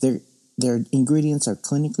things. Their ingredients are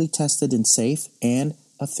clinically tested and safe and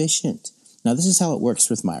efficient. Now, this is how it works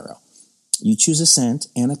with Myro. You choose a scent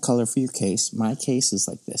and a color for your case. My case is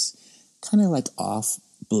like this. Kind of like off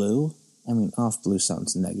blue. I mean, off blue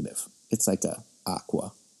sounds negative. It's like a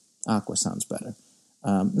aqua. Aqua sounds better.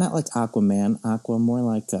 Not like Aquaman. Aqua, more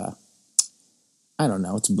like, I don't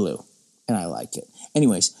know, it's blue. And I like it.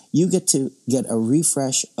 Anyways, you get to get a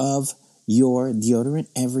refresh of your deodorant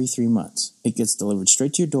every 3 months. It gets delivered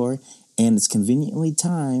straight to your door, and it's conveniently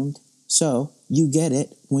timed, so you get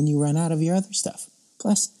it when you run out of your other stuff.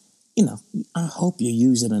 Plus, I hope you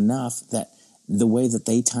use it enough that the way that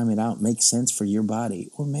they time it out makes sense for your body.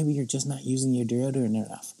 Or maybe you're just not using your deodorant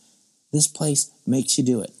enough. This place makes you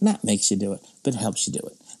do it. Not makes you do it, but helps you do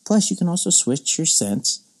it. Plus, you can also switch your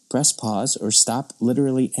scents, press pause, or stop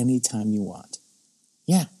literally anytime you want.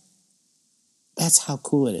 Yeah. That's how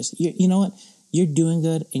cool it is. You know what? You're doing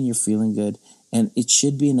good and you're feeling good, and it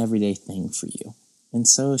should be an everyday thing for you. And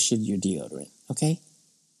so should your deodorant, okay?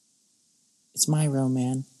 It's Myro,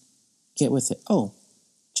 man. Get with it. Oh,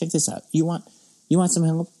 check this out. You want some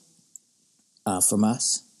help from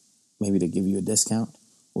us? Maybe to give you a discount?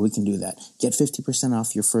 Well, we can do that. Get 50%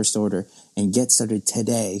 off your first order and get started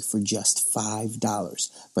today for just $5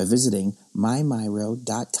 by visiting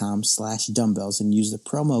mymyro.com/dumbbells and use the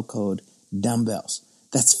promo code dumbbells.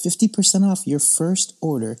 That's 50% off your first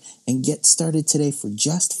order and get started today for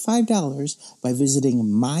just $5 by visiting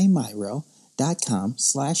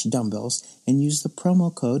mymyro.com/dumbbells and use the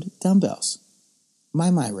promo code dumbbells.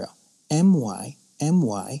 MyMyro,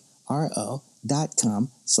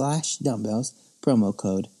 MyMyro.com/dumbbells, promo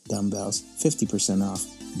code dumbbells, 50% off.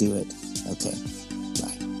 Do it. Okay.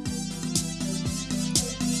 Bye.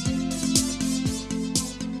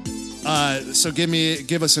 So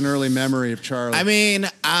give us an early memory of Charlie. I mean,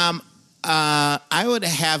 I would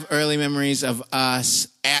have early memories of us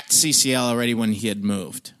at CCL already when he had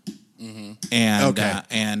moved, and Okay.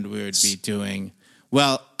 And we would be doing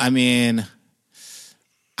well. I mean,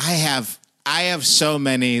 I have so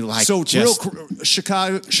many like so just,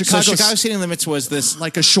 Chicago Chicago City Limits was this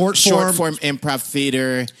like a short form. improv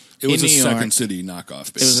theater. It was in a New York. Second City knockoff,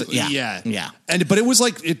 It was basically. yeah. But it was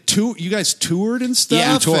like you guys toured and stuff.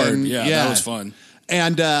 Yeah, We toured. and- Yeah, that was fun.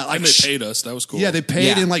 And like And they paid us. That was cool. Yeah, they paid,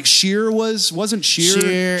 Yeah. and like Sheer wasn't Sheer.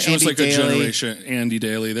 Sheer, She was Andy like Daly. a generation. Andy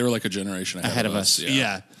Daly. They were like a generation ahead of us.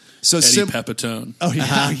 Yeah. So Eddie Pepitone. Oh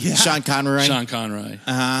yeah, yeah. Sean Conroy. Sean Conroy.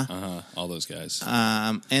 All those guys.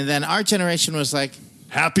 And then our generation was like,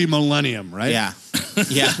 Happy Millennium, right? yeah.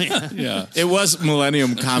 yeah. It was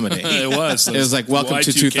Millennium Comedy. It was. It was like Welcome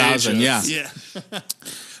to Y2K 2000. shows. Yeah.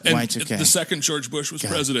 And Y2K. the second George Bush was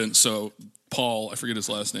president, so Paul, I forget his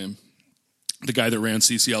last name, the guy that ran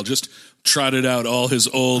CCL, just trotted out all his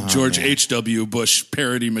old George H.W. Bush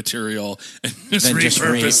parody material and just Then just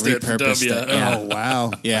repurposed it for repurposed W. it, yeah. Oh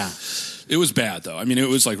wow. Yeah. It was bad, though. I mean, it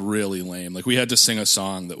was like really lame. Like, we had to sing a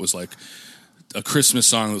song that was like a Christmas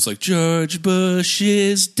song that was like, George Bush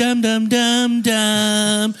is dum dum dum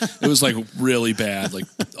dum. It was like really bad. Like,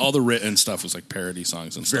 all the written stuff was like parody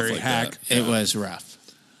songs and stuff Very like hack. that. It was rough.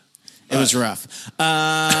 It was rough.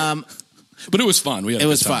 But it was fun. We had a It good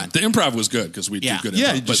was time. fun. The improv was good because we Yeah. do good improv.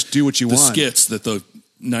 Yeah, you but just do what you the want. skits that the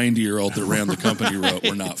 90-year-old that ran the company wrote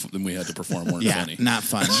were not, then we had to perform, weren't Yeah, funny. not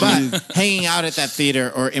fun. But hanging out at that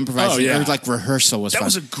theater or improvising, Oh, yeah. or like rehearsal was That fun.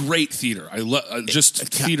 was a great theater. I just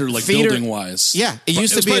theater, like theater- building wise. Yeah, it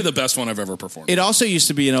used to was be probably a- the best one I've ever performed. It also used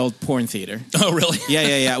to be an old porn theater. Oh, really?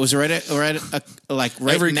 Yeah. It was right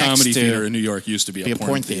Every next comedy to theater in New York used to be a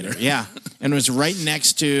porn theater. Yeah, and it was right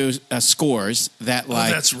next to Scores. That Oh,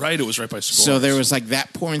 like that's right. It was right by Scores. so there was like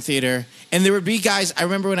that porn theater, and there would be guys. I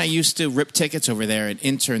remember when I used to rip tickets over there and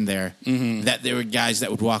intern there. That there were guys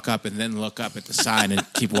that would walk up and then look up at the sign and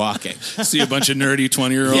keep walking. see a bunch of nerdy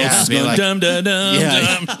 20-year-olds Yeah, be going like- dum dum dum Yeah,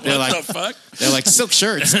 dum. they're What like- the fuck? They're like silk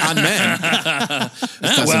shirts on men. Well,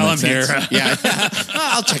 I'm here. Yeah,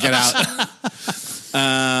 I'll check it out.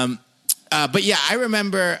 But yeah, I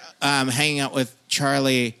remember hanging out with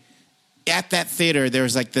Charlie at that theater. There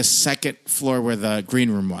was like the second floor where the green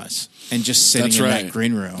room was, and just sitting That's in right. that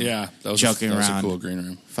green room. Yeah, that was joking that was around, a cool green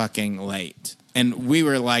room. fucking late. And we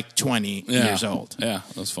were like 20 Yeah. years old. Yeah,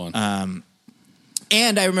 that was fun.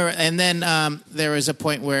 And I remember, and then there was a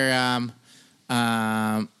point where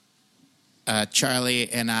Charlie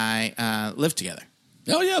and I lived together.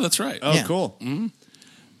 oh, yeah, that's right. Oh, Yeah. cool.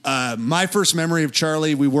 My first memory of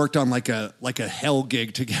Charlie, we worked on like a hell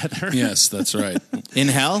gig together. Yes, that's right. In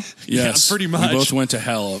hell? Yes, pretty much. We both went to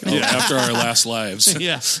hell after our last lives.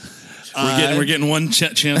 yeah. We're getting one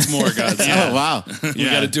chance more, guys. Oh, wow. We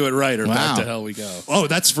got to do it right, or Wow. back to hell we go. Oh,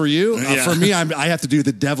 that's for you. Yeah. For me, I have to do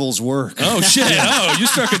the devil's work. Oh shit! Oh, you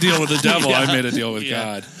struck a deal with the devil. I made a deal with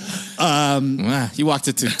God. Wow. You walked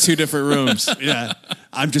into two different rooms. Yeah,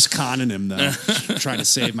 I'm just conning him though, trying to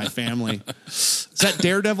save my family. Is that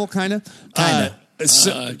Daredevil kind of? Kinda.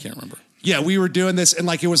 I can't remember. Yeah, we were doing this, and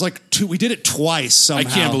like it was like we did it twice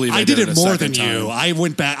somehow. can't believe I I did did it it a more than second you. time. I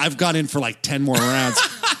went back. I've gone in for like 10 more rounds.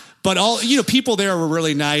 But people there were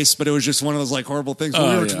really nice, but it was just one of those like horrible things.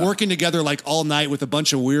 Oh, We were yeah. working together like all night with a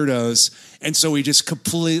bunch of weirdos, and so we just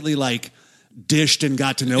completely like dished and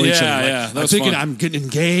got to know each other. Like, that I'm was thinking fun. I'm getting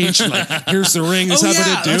engaged. Like, here's the ring. This is how I'm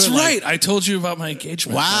gonna do that's it. Like, right. I told you about my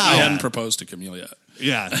engagement. Wow. I hadn't proposed to Camille yet.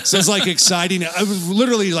 yeah. So it's like exciting. I was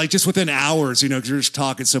literally like just within hours, because you're just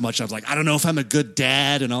talking so much. I was like, I don't know if I'm a good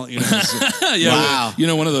dad and all, Yeah, Wow.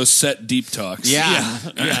 one of those set deep talks. Yeah.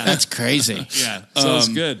 That's crazy. Yeah. So it's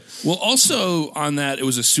good. Well, also on that, it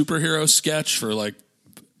was a superhero sketch for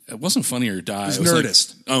it wasn't Funny or Die. It was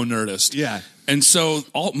Nerdist. Nerdist. Yeah. And so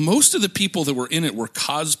most of the people that were in it were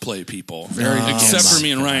cosplay people, good. except for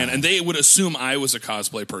me and Ryan. And they would assume I was a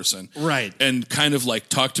cosplay person. Right. And kind of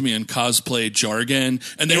talk to me in cosplay jargon.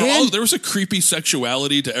 And they were all, there was a creepy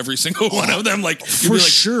sexuality to every single one of them. You'd For be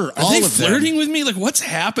sure. Are All they of them. flirting with me? What's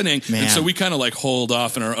happening? Man. And so we kind of hold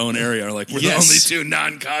off in our own area. We're the Yes. only two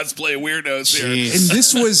non-cosplay weirdos here. Jeez. And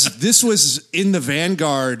this was in the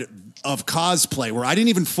vanguard of cosplay where I didn't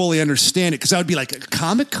even fully understand it because I would be like,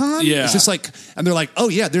 Comic-Con? Yeah. Is this and they're like, oh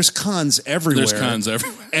yeah, there's cons everywhere. There's cons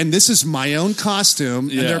everywhere. And this is my own costume,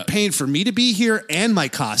 Yeah. and they're paying for me to be here and my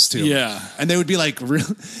costume. Yeah. And they would be like,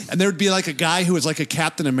 and there would be a guy who was like a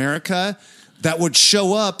Captain America that would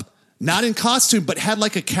show up not in costume, but had a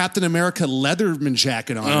Captain America Leatherman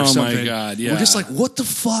jacket on or Oh, my something. God, yeah. We're just like, what the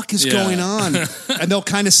fuck is Yeah. going on? And they'll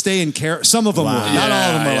kind of stay in character. Some of them would. Not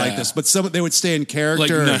all of them are Yeah, like yeah. this, but they would stay in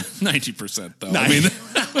character. 90% though. I mean,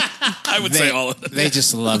 I would say all of them. They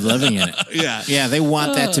just love living in it. Yeah. Yeah, they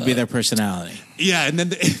want that to be their personality. Yeah, and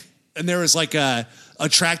then and there was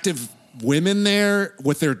attractive women there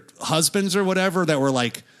with their husbands or whatever that were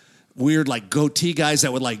weird goatee guys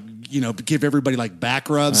that would give everybody back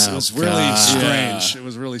rubs. Oh, It was really God. strange. It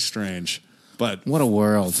was really strange. But What a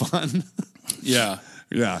world. fun. Yeah.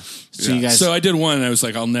 Yeah. So you guys So I did one and I was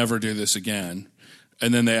like, I'll never do this again.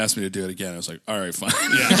 And then they asked me to do it again. I was like, all right, fine.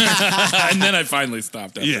 And then I finally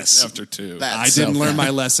stopped after two. I didn't learn my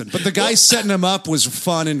lesson. But the guy setting him up was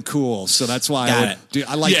fun and cool. So that's why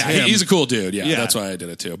I liked yeah, him. he's a cool dude. Yeah, Yeah. that's why I did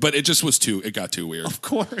it too. But it just was it got too weird. Of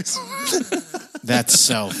course. That's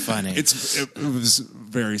so funny. It was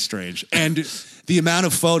very strange. And the amount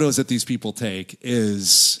of photos that these people take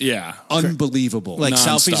is unbelievable.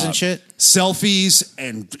 selfies and nonstop. shit? Selfies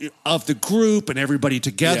and of the group and everybody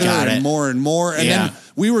together Got and it. more and more. And Yeah. then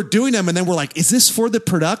we were doing them and then we're like, is this for the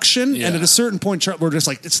production? Yeah. And at a certain point, we're just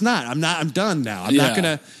like, it's not. I'm done now. I'm not Yeah.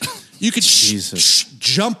 going to. You could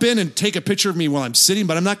jump in and take a picture of me while I'm sitting,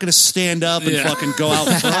 but I'm not going to stand up and fucking go out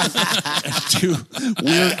front and do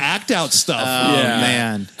weird act out stuff. Oh,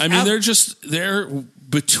 man. I mean, they're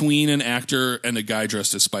between an actor and a guy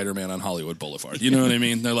dressed as Spider-Man on Hollywood Boulevard. You know what I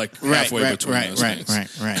mean? They're halfway between those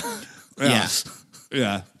things. Right. Yeah.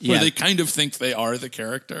 Yeah. Where they kind of think they are the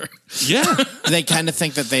character. Yeah. They kind of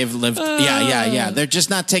think that they've lived. Yeah. They're just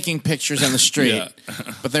not taking pictures on the street, Yeah.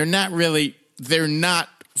 but they're not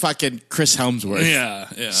fucking Chris Helmsworth.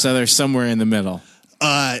 Yeah. So they're somewhere in the middle,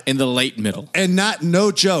 in the late middle. And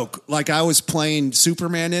no joke, I was playing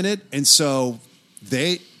Superman in it, and so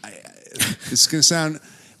it's going to sound,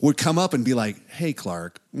 would come up and be like, hey,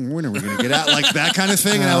 Clark, when are we going to get out? That kind of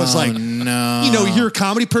thing. And I was like, no. you're a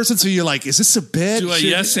comedy person, so you're like, is this a bit? Do I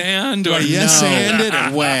yes and? Do I or yes no?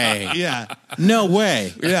 and it? way. Yeah. No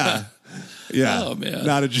way. Yeah. Yeah. Oh, man.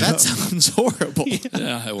 Not a joke. That sounds horrible.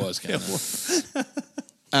 Yeah, it was kind of.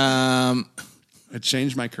 It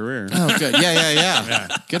changed my career. Oh, good. Yeah.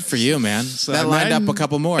 Good for you, man. That lined up a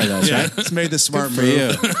couple more of those, right? It's made the smart For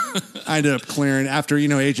move. you. I ended up clearing after,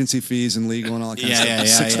 agency fees and legal and all that kind of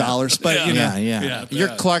stuff. $6. But, Yeah. You're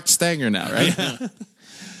Clark Stanger now, right?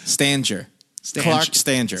 Stanger. Clark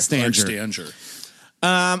Stanger. Stanger.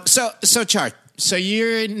 So Chart. So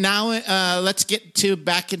you're now. Let's get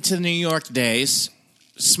back into New York days.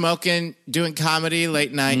 Smoking, doing comedy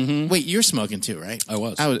late night. Mm-hmm. Wait, you're smoking too, right? I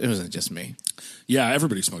was. It wasn't just me. Yeah,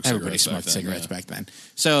 everybody smoked cigarettes. Everybody smoked back then, cigarettes yeah. back then.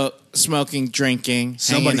 So smoking, drinking,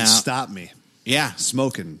 somebody hanging out. stop me. Yeah.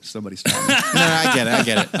 Smoking. Somebody stop me. No, I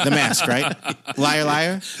get it. The Mask, right?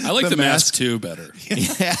 Liar. I like the mask too better.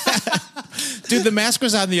 Dude, The Mask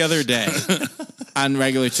was on the other day on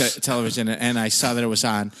regular television, and I saw that it was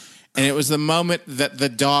on. And it was the moment that the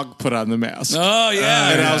dog put on the mask. Oh,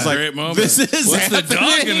 yeah. And I was like, great moment. this is What's happening. the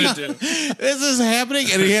dog going to do? This is happening.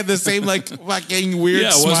 And he had the same, fucking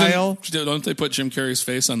weird smile. Don't they put Jim Carrey's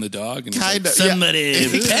face on the dog? And he's Kind like, of.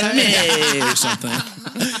 somebody pet me or something.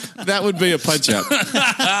 That would be a punch-up.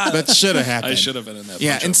 That should have happened. I should have been in that.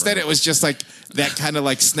 Yeah, punch-up instead room. it was just that kind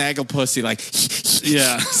of snaggle pussy,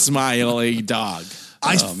 smiley dog.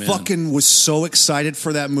 I man. fucking was so excited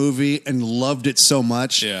for that movie and loved it so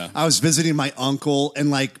much. Yeah. I was visiting my uncle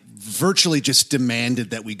and virtually just demanded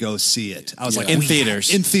that we go see it. I was like, In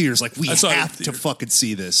theaters. In theaters. We I saw it in have to theaters. fucking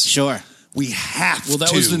see this. Sure. we have Well, that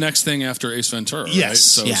to. was the next thing after Ace Ventura, right? Yes.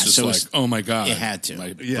 So Yeah, it's just so like, it's- oh my God. it had to.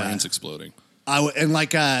 My Yeah. brain's exploding.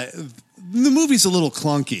 The movie's a little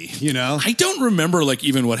clunky, you know? I don't remember like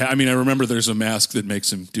even what I mean, I remember there's a mask that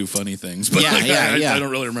makes him do funny things, but Yeah, like, yeah. I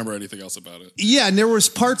don't really remember anything else about it. Yeah, and there was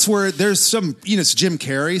parts where there's some, it's Jim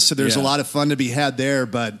Carrey, so there's Yeah. a lot of fun to be had there,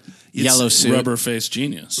 but it's, Yellow suit. Rubber face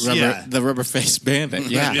genius. Yeah. The rubber face bandit.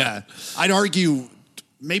 Yeah. Yeah. I'd argue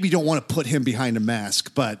maybe don't want to put him behind a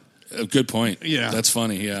mask, but Good point. Yeah. That's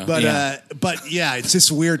funny. Yeah. but yeah, it's just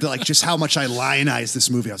weird to like just how much I lionize this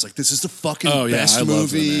movie. I was like, this is the fucking oh yeah, best I love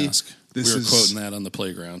movie. The Mask. This we were is quoting that on the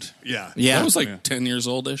playground. Yeah. Yeah. That was like 10 years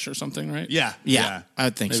old-ish or something, right? Yeah. Yeah. I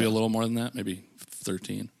would think Maybe so. a little more than that, maybe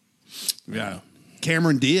 13. Yeah.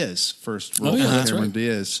 Cameron Diaz, first role. yeah, for that's Cameron right.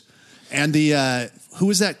 Diaz. And who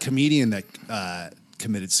was that comedian that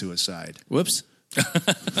committed suicide? Whoops.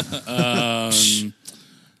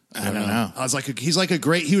 I don't know. I was like,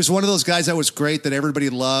 he was one of those guys that was great that everybody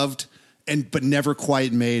loved but never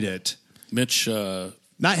quite made it. Mitch,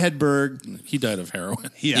 Not Hedberg. he died of heroin.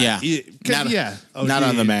 Yeah. Not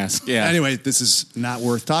on The Mask. Yeah. Anyway, this is not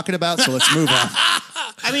worth talking about, so let's move on.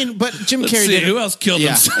 I mean, but Jim Let's Carrey see, did. who else killed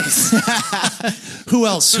Yeah. himself? Who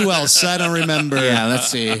else? I don't remember. Yeah, let's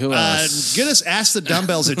see. Who else? Get us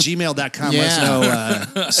askthedumbbells@gmail.com. Yeah.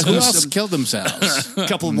 Let us know Who else killed themselves? a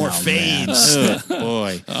couple more fades. Ugh,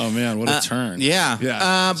 boy. Oh man, what a turn. Yeah.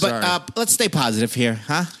 Yeah. But let's stay positive here,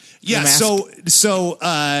 huh? Yeah. The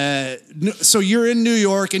Mask? So you're in New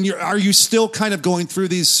York, and are you still kind of going through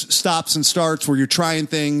these stops and starts where you're trying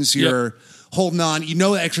things? You're holding on. You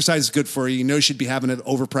know, exercise is good for you. You know, you should be having an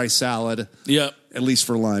overpriced salad. Yep. At least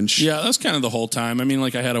for lunch. Yeah, that's kind of the whole time. I mean,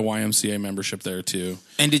 like I had a YMCA membership there too.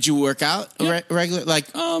 And did you work out regular? Like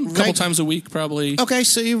A couple times a week, probably. Okay,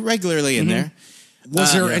 so you're regularly in there.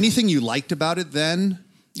 Was there anything you liked about it then?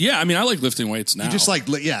 Yeah, I mean, I like lifting weights now. You just like,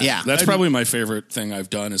 Yeah. That's probably my favorite thing I've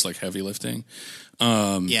done is like heavy lifting.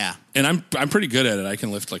 Yeah. And I'm pretty good at it. I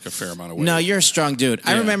can lift like a fair amount of weight. No, you're a strong dude.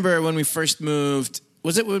 I Yeah. remember when we first moved.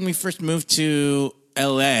 Was it when we first moved to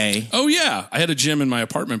L.A.? Oh yeah, I had a gym in my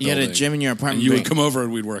apartment You building. had a gym in your apartment And you would building. come over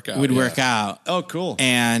and we'd work out. We'd yeah. work out. Oh, cool.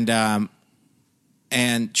 And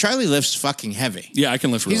Charlie lifts fucking heavy. Yeah, I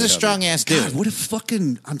can lift really He's a heavy. strong ass dude. God, what a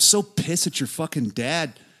fucking! I'm so pissed at your fucking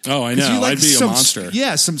dad. Oh, I 'Cause know. you, like, I'd be a some monster.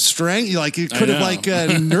 Yeah, some strength. You could have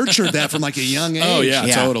know. nurtured that from like a young age. Oh yeah,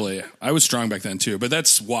 Yeah. totally. I was strong back then too, but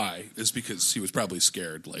that's why. Is because he was probably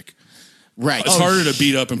scared. Like Right. it's harder to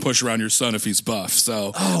beat up and push around your son if he's buff.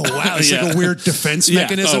 So Oh wow, it's Yeah. like a weird defense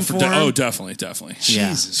mechanism Oh, for him. definitely. Yeah.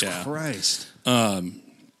 Jesus Yeah. Christ.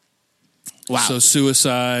 Wow. So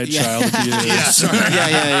suicide, child abuse.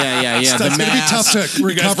 yeah. It's The gonna be Mask. tough to You guys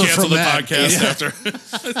recover cancel from the that. podcast after.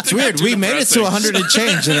 It's weird. We made it to depressing. 100 and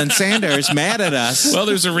change, and then Sanders mad at us. Well,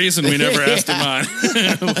 there's a reason we never asked him on.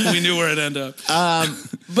 We knew where it'd end up.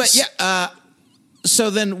 But yeah. So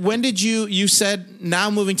then, when did you said now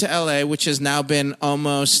moving to LA, which has now been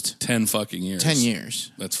almost 10 fucking years. 10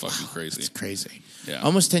 years. That's fucking crazy. It's crazy. Yeah.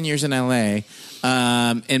 Almost 10 years in LA,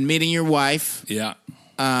 and meeting your wife Yeah.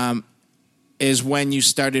 is when you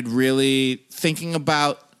started really thinking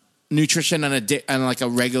about nutrition on like a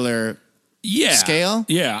regular. Yeah. Scale?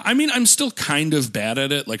 Yeah. I mean, I'm still kind of bad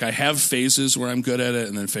at it. Like, I have phases where I'm good at it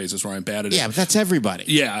and then phases where I'm bad at it. Yeah, but that's everybody.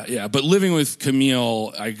 Yeah. But living with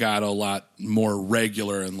Camille, I got a lot more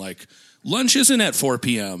regular and like, lunch isn't at 4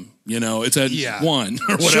 p.m. You know, it's at 1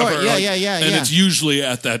 or whatever. Sure. Yeah, Like, yeah. And it's usually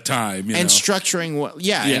at that time. You And know? structuring what?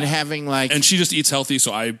 Yeah, and having like. And she just eats healthy,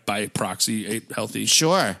 so I, by proxy, ate healthy.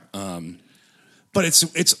 Sure. But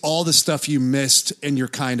it's all the stuff you missed in your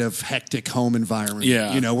kind of hectic home environment.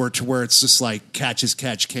 Yeah. Where it's just like catch as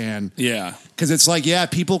catch can. Yeah. Because it's like,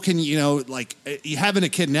 people can, like you having a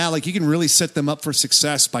kid now, like you can really set them up for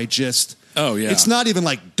success by just. Oh, yeah. It's not even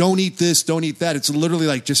like, don't eat this, don't eat that. It's literally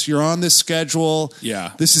like just you're on this schedule.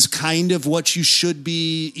 Yeah. This is kind of what you should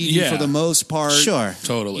be eating Yeah. for the most part. Sure.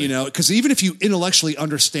 Totally. Because even if you intellectually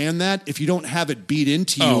understand that, if you don't have it beat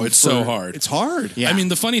into you. Oh, it's so hard. It's hard. Yeah. I mean,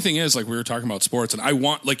 the funny thing is, like, we were talking about sports, and I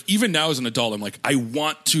want, like, even now as an adult, I'm like, I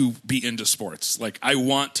want to be into sports. Like, I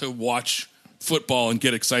want to watch football and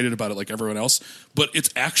get excited about it like everyone else, but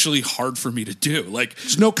it's actually hard for me to do. Like,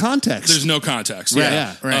 There's no context. there's no context. Right,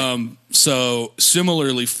 Yeah. right. So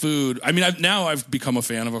similarly, food. I mean, I've become a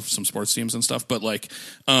fan of some sports teams and stuff, but like,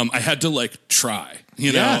 I had to like try.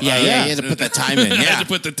 You know, Yeah. You had to put that time in. I Yeah. had to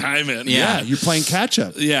put the time in. Yeah, you're playing catch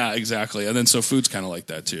up. Yeah, exactly. And then so food's kind of like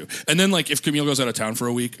that too. And then like if Camille goes out of town for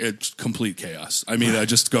a week, it's complete chaos. I mean, I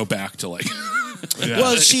just go back to like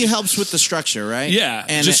Well, she helps with the structure, right? yeah,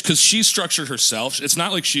 And just because she's structured herself. It's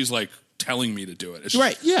not like she's like telling me to do it. It's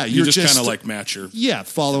Right. Yeah, you you're just just- kind of like match your Yeah,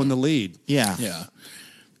 following the lead. yeah. yeah.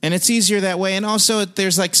 And it's easier that way. And also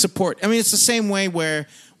there's like support. I mean, it's the same way where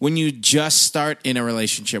when you just start in a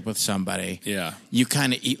relationship with somebody, you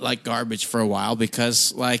kind of eat like garbage for a while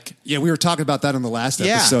because like... Yeah, we were talking about that on the last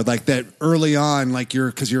episode. Like that early on, like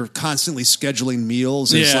because you're constantly scheduling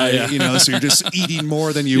meals. It's you know, so you're just eating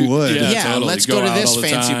more than you would. Yeah, totally. Let's go to this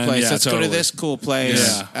fancy place. Yeah, let's go to this cool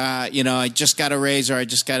place. Yeah. You know, I just got a raise or I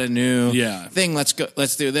just got a new thing. Let's go.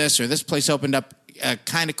 Let's do this. Or this place opened up a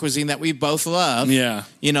kind of cuisine that we both love. Yeah.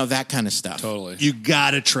 You know, that kind of stuff. Totally. You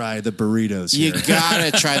got to try the burritos here. You got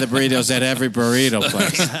to try the burritos at every burrito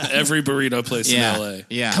place. Every burrito place in LA.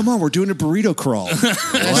 Yeah. Come on, we're doing a burrito crawl.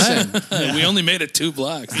 Listen, we only made it 2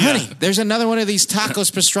 blocks. honey, there's another one of these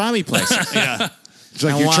tacos pastrami places. It's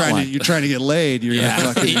like you're trying to get laid. You're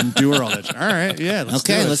gonna fucking endure all that. All right,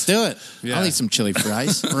 Let's do it. Yeah. I'll eat some chili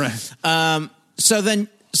fries. Right.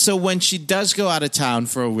 So when she does go out of town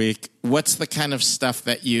for a week, what's the kind of stuff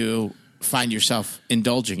that you find yourself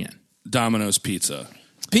indulging in? Domino's pizza.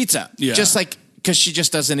 Pizza. Yeah. Just like, because she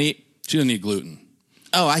just doesn't eat. She doesn't eat gluten.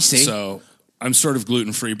 Oh, I see. So I'm sort of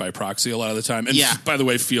gluten-free by proxy a lot of the time. And by the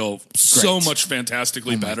way, feel so much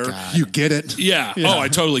fantastically better. God. You get it. Yeah. Oh, I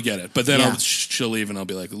totally get it. But then she'll leave and I'll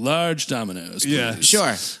be like, large Domino's. Yeah. Please.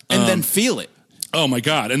 Sure. And then feel it. Oh my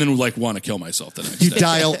God. And then like want to kill myself the next You day.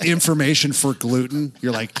 dial information for gluten.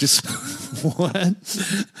 You're like, just what?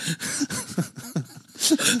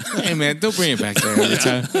 Hey, man, don't bring it back there every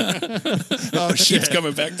time. Oh shit! Keeps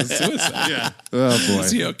coming back to suicide. Oh boy.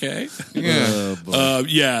 Is he okay? Yeah. Oh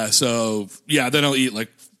boy. So then I'll eat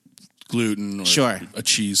like gluten or a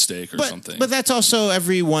cheesesteak or something. But that's also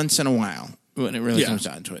every once in a while when it really comes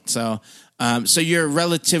down to it. So, so you're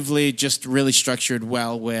relatively just really structured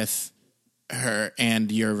well with her,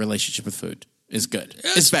 and your relationship with food is good.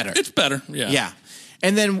 It's better. It's better. Yeah. Yeah.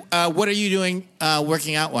 And then what are you doing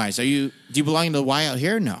working out wise? Do you belong to the Y Out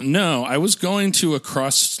Here? No. No, I was going to an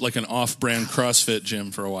off-brand CrossFit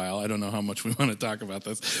gym for a while. I don't know how much we want to talk about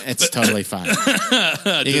this. It's totally fine.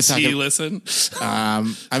 Does he listen?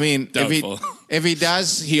 I mean, if he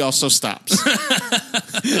does, he also stops.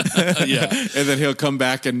 And then he'll come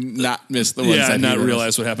back and not miss the ones that and not he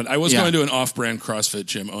realize what happened. I was going to an off-brand CrossFit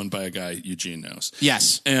gym owned by a guy Eugene knows.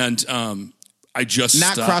 Yes. And I just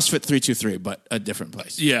not stopped. CrossFit 323, but a different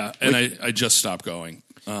place. Yeah, and I just stopped going.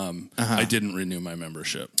 I didn't renew my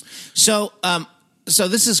membership. So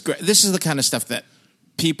this is great. This is the kind of stuff that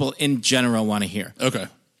people in general want to hear. Okay.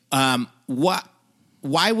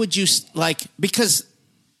 Why would you because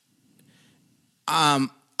on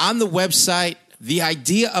the website, the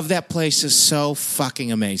idea of that place is so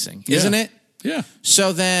fucking amazing, isn't it? Yeah.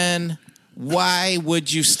 So then why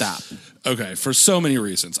would you stop? Okay, for so many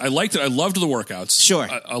reasons. I liked it. I loved the workouts. Sure.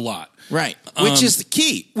 A lot. Right. Which is the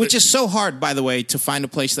key, which is so hard, by the way, to find a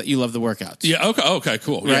place that you love the workouts. Yeah, okay,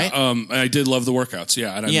 cool. Right? Yeah, I did love the workouts,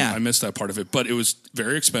 and I missed that part of it, but it was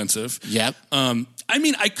very expensive. Yep. I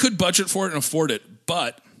mean, I could budget for it and afford it,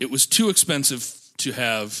 but it was too expensive to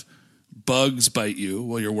have bugs bite you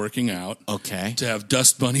while you're working out. Okay. To have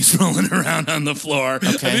dust bunnies rolling around on the floor. Okay.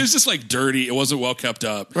 I mean, it was just like dirty. It wasn't well kept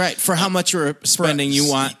up. Right. For how much you're spending, you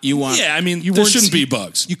want. Yeah, I mean, there shouldn't be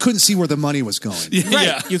bugs. You couldn't see where the money was going. Right.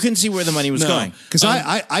 Yeah. You couldn't see where the money was going. Because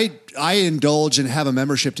I indulge and have a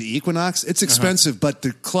membership to Equinox. It's expensive, but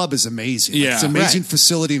the club is amazing. Yeah. It's an amazing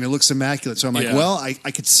facility and it looks immaculate. So I'm like, well,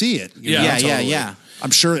 I could see it. You know? Yeah. I'm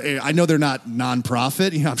sure. I know they're not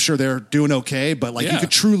nonprofit. You know, I'm sure they're doing okay, but you could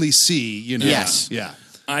truly see. You know, Yes. yeah.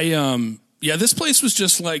 This place was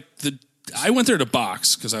just like I went there to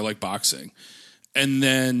box because I like boxing, and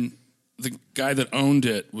then the guy that owned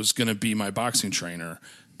it was going to be my boxing trainer,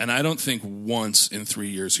 and I don't think once in 3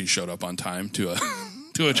 years he showed up on time to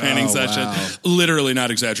a training session. Wow. Literally,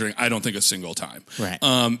 not exaggerating. I don't think a single time. Right.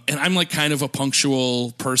 And I'm like kind of a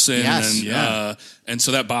punctual person. Yes. And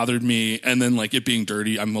so that bothered me. And then like it being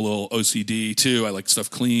dirty, I'm a little OCD too. I like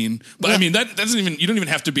stuff clean. But I mean, that doesn't even, you don't even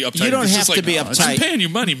have to be uptight. You don't It's have just to be uptight. I'm paying you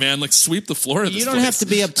money, man. Like sweep the floor of this You don't place. have to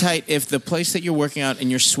be uptight if the place that you're working out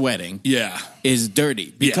and you're sweating Yeah. is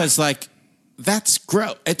dirty. Because that's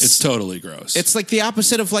gross. It's totally gross. It's like the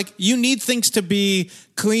opposite of you need things to be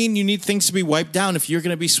clean. You need things to be wiped down if you're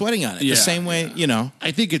going to be sweating on it. Yeah, the same way,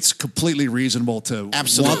 I think it's completely reasonable to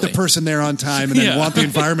Absolutely. want the person there on time and then want the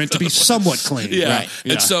environment to be somewhat clean. Yeah. Right.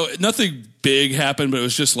 And so nothing big happened, but it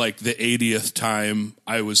was just like the 80th time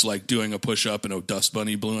I was like doing a push up and a dust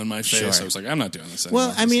bunny blew in my face. Sure. I was like, I'm not doing this anymore.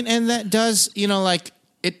 Well, I mean, and that does,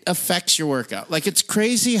 it affects your workout. Like, it's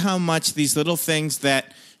crazy how much these little things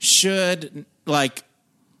that should,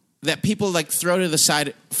 that people throw to the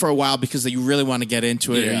side for a while because you really want to get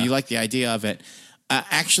into it or you like the idea of it.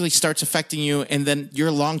 actually starts affecting you, and then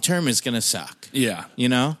your long term is going to suck. Yeah. You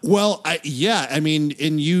know? Well, I mean,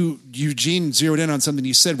 and Eugene zeroed in on something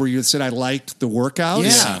you said where you said I liked the workouts.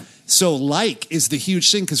 Yeah. So is the huge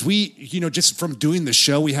thing because we, just from doing the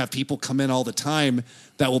show, we have people come in all the time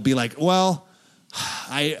that will be like, well,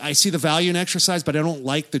 I see the value in exercise, but I don't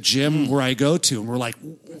like the gym where I go to. And we're like,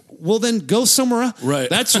 well, then go somewhere else. Right.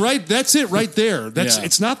 That's right. That's it right there. Yeah.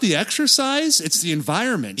 It's not the exercise, it's the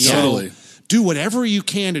environment. Yeah. Totally. So do whatever you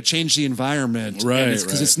can to change the environment. Right, Because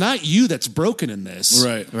right. it's not you that's broken in this.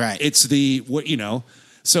 Right. It's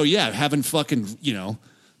so yeah, having fucking,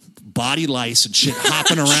 body lice and shit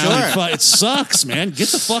hopping around. Sure. It sucks, man. Get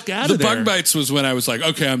the fuck out The of there. bug bites was when I was like,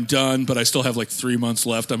 okay, I'm done, but I still have like 3 months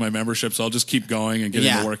left on my membership, so I'll just keep going and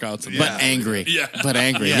getting the workouts. And But angry. Yeah. But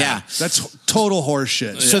angry. Yeah. That's total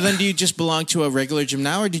horseshit. So then do you just belong to a regular gym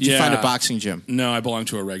now, or did you Yeah. find a boxing gym? No, I belong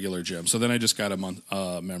to a regular gym. So then I just got a month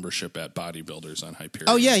membership at Bodybuilders on Hyperion.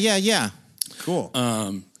 Oh, yeah. Cool.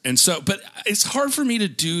 And so, but it's hard for me to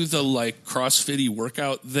do the like CrossFit-y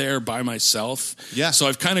workout there by myself. Yeah. So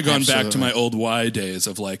I've kind of gone back to Absolutely. my old Y days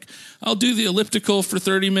of like, I'll do the elliptical for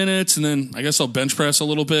 30 minutes and then I guess I'll bench press a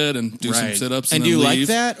little bit and do some Right. sit-ups. And And do you then like leave.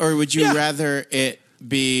 that, or would you Yeah. rather it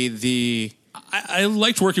be the... I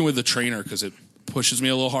liked working with the trainer because it pushes me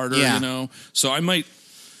a little harder, Yeah. So I might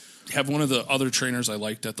have one of the other trainers I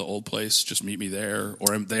liked at the old place just meet me there,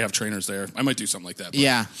 or they have trainers there. I might do something like that. But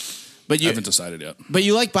Yeah. But I you, haven't decided yet. but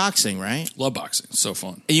you like boxing, right? Love boxing. It's so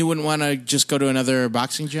fun. And you wouldn't want to just go to another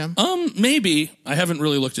boxing gym? Maybe. I haven't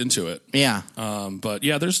really looked into it. Yeah. But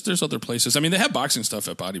yeah, there's other places. I mean, they have boxing stuff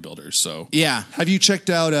at Bodybuilders, so Yeah. Have you checked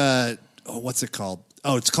out, what's it called?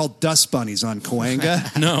 Oh, it's called Dust Bunnies on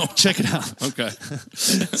Coanga. no. Check it out. Okay.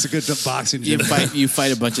 It's a good boxing You gym.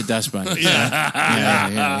 fight a bunch of dust bunnies.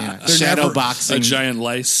 Yeah. Shadow never- boxing. A giant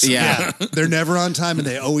lice. Yeah. They're never on time and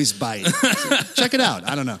they always bite. Check it out.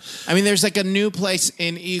 I don't know. I mean, there's like a new place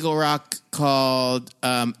in Eagle Rock called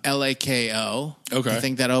LAKO. Okay. I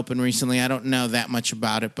think that opened recently. I don't know that much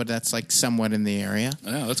about it, but that's like somewhat in the area.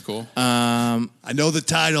 Yeah, that's cool. I know the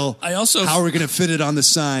title. I also- How are we going to fit it on the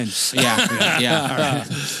sign? Yeah.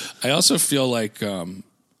 I also feel like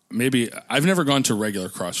maybe I've never gone to regular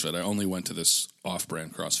CrossFit. I only went to this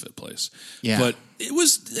off-brand CrossFit place. Yeah. But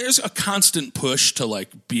there's a constant push to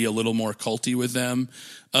like be a little more culty with them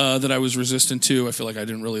that I was resistant to. I feel like I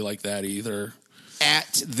didn't really like that either.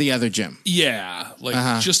 At the other gym. Yeah,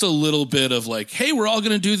 like just a little bit of like, hey, we're all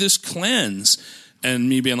going to do this cleanse. And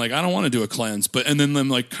me being like, I don't want to do a cleanse, and then them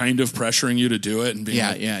like kind of pressuring you to do it and being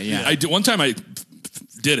like, yeah. I did one time I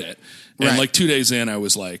did it, and Right. like 2 days in, I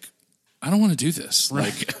was like, I don't want to do this.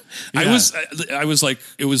 Like, I was like,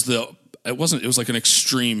 it was like an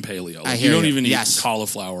extreme paleo. Like, hear you don't you. even eat Yes.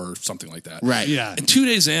 cauliflower or something like that. Right. Yeah. And 2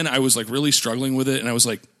 days in, I was like really struggling with it, and I was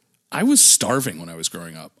like, I was starving when I was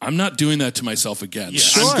growing up. I'm not doing that to myself again.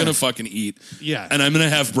 Sure. I'm gonna fucking eat. Yeah. And I'm gonna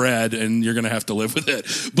have bread, and you're gonna have to live with it.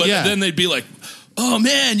 But Yeah. then they'd be like, "Oh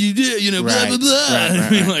man, you did, blah Right. blah blah." Right, And right, I'd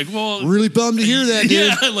be right. like, "Well, Really bummed to hear that, dude.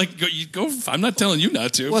 yeah, like go. I'm not telling you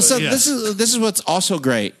not to." Well, but- so Yeah. this is what's also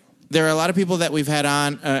great. There are a lot of people that we've had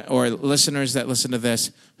on, or listeners that listen to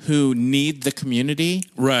this, who need the community.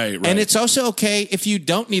 Right. And it's also okay if you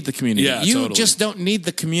don't need the community. Yeah, you totally. just don't need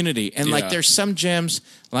the community. And like Yeah. there's some gyms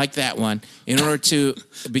like that one, in order to,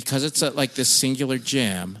 because it's like this singular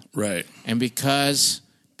gym, right. and because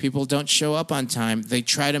people don't show up on time, they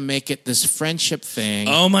try to make it this friendship thing.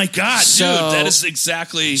 Oh my god, So- dude, that is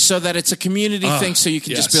exactly. So that it's a community thing, so you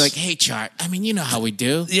can just be yes. like, "Hey, Chart. I mean, you know how we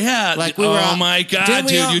do." Yeah. Like we were. oh all- my Didn't god,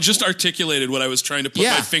 we dude! all- You just articulated what I was trying to put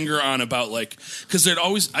Yeah. my finger on about like because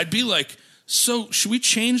I'd be like, so should we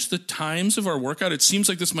change the times of our workout? It seems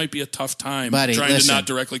like this might be a tough time Buddy, trying listen. to not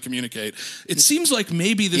directly communicate. It seems like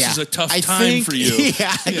maybe this Yeah. is a tough I time think- for you.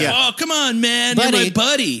 Yeah. Oh, come on, man. Buddy. You're my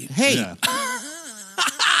buddy. Hey.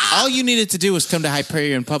 All you needed to do was come to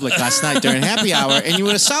Hyperion Public last night during happy hour, and you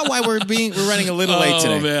would have saw why we're running a little late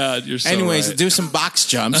today. Oh man, you're so Anyways, right. do some box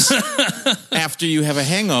jumps after you have a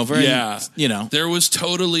hangover. Yeah, and, you know. there was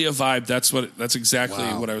totally a vibe. That's exactly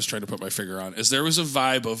what I was trying to put my finger on. Is there was a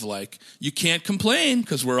vibe of like you can't complain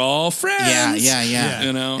because we're all friends. Yeah.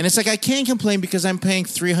 You know, And it's like I can't complain because I'm paying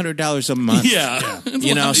 $300 a month. yeah.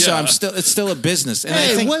 You know, so Yeah. it's still a business. And I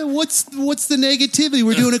Hey, think, what's the negativity?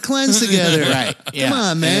 We're doing a cleanse together. right. Yeah. Come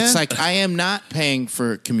on, man. And it's like I am not paying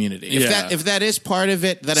for community. Yeah. If that is part of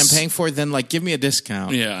it that I'm paying for, then like give me a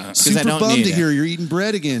discount. Yeah. Because I Super don't bummed need to it. hear you're eating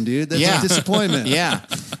bread again, dude. That's Yeah. a disappointment. Yeah.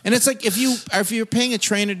 And it's like if you're paying a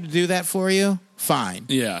trainer to do that for you, fine.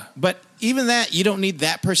 Yeah. But even that, you don't need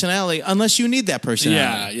that personality unless you need that Yeah,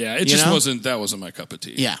 personality. yeah. It You just know? wasn't my cup of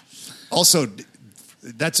tea. Yeah. Also,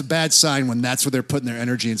 that's a bad sign when that's where they're putting their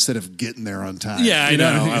energy instead of getting there on time. Yeah, I You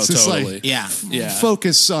know. what mean? Oh, It's just totally. like, Yeah.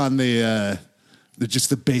 focus on the just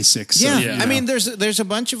the basics. Yeah. of, you I know. mean, there's a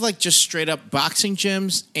bunch of like just straight up boxing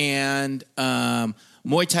gyms and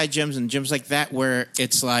Muay Thai gyms and gyms like that where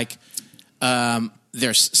it's like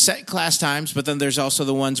there's set class times, but then there's also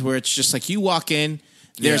the ones where it's just like you walk in.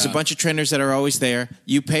 There's Yeah. a bunch of trainers that are always there.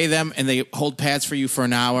 You pay them, and they hold pads for you for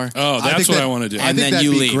an hour. Oh, I that's think what that- I want to do. I and think then that'd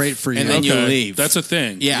you be leave. great for you. And then you Okay. leave. That's a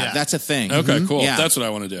thing. Yeah, that's a thing. Okay, cool. Yeah. That's what I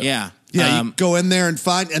want to do. Yeah. Yeah, you go in there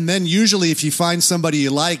and then usually if you find somebody you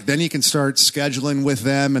like, then you can start scheduling with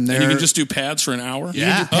them, and And you can just do pads for an hour?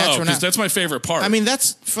 Yeah. do pads Oh, for an because hour. that's my favorite part. I mean,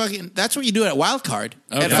 that's what you do at Wild Card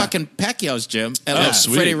at Okay. fucking Pacquiao's gym at Oh,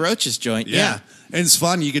 sweet. Freddie Roach's joint. yeah. And it's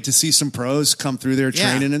fun. You get to see some pros come through there Yeah.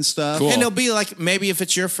 training and stuff. Cool. And it'll be like maybe if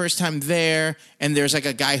it's your first time there, and there's like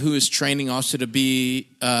a guy who is training also to be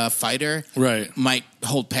a fighter, Right. Might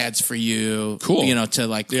hold pads for you, Cool. You know, to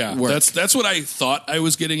like yeah, work. that's what I thought I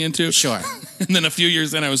was getting into. Sure. And then a few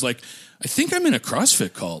years in, I was like, I think I'm in a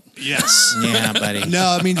CrossFit cult. Yes. Yeah, buddy. No,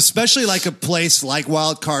 I mean, especially like a place like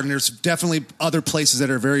Wild Card, and there's definitely other places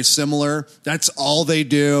that are very similar. That's all they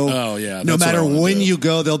do. Oh, yeah, No that's what I matter wanna when do. you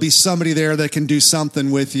go, there'll be somebody there that can do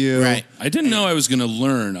something with you. Right. I didn't know I was going to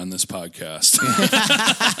learn on this podcast.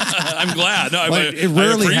 I'm glad. No, But I it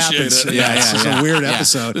rarely appreciate happens. It. Yeah, it's just a weird Yeah.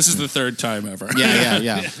 episode. This is the third time ever.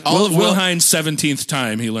 Yeah. All of Will Hines' 17th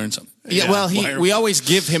time he learned something. Yeah, well, Why are- we always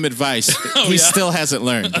give him advice. Oh, He yeah? still hasn't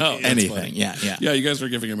learned that's anything. funny. Yeah. Yeah, you guys were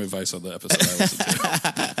giving him advice on the episode I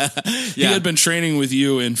listened to. He Yeah. had been training with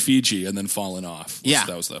you in Fiji and then fallen off. Yeah.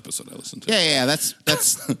 That was the episode I listened to. Yeah,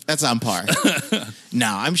 that's on par. No,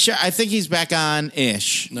 I'm sure. I think he's back on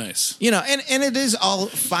ish. Nice. You know, and it is all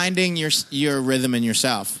finding your rhythm in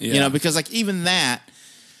yourself. Yeah. You know, because like even that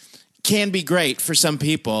can be great for some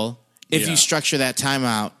people if Yeah. you structure that time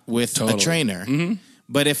out with Totally. a trainer. Mm-hmm.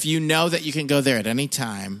 But if you know that you can go there at any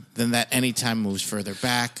time, then that any time moves further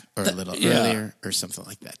back or a little yeah. earlier or something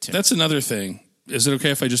like that too. That's another thing. Is it okay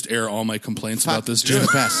if I just air all my complaints about this Do gym? the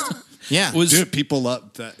best. Yeah. Dude, people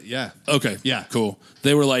love that. Yeah. Okay. Yeah. Cool.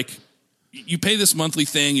 They were like, you pay this monthly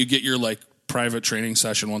thing, you get your like private training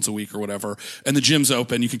session once a week or whatever, and the gym's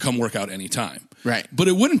open, you can come work out anytime. Right. But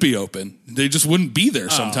it wouldn't be open. They just wouldn't be there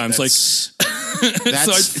sometimes. Like,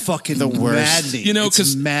 That's fucking the worst. maddening. you know, It's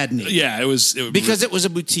because maddening. yeah, it was because it was a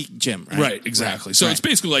boutique gym, right? Right, exactly. So Right. it's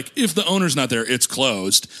basically like if the owner's not there, it's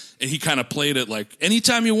closed. And he kind of played it like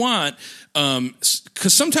anytime you want.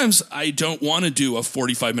 Because sometimes I don't want to do a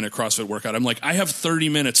 45-minute CrossFit workout. I'm like, I have 30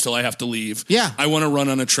 minutes till I have to leave. Yeah. I want to run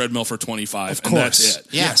on a treadmill for 25. Of and that's course.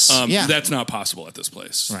 it. Yes. Yeah. That's not possible at this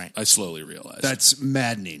place. Right. I slowly realized. That's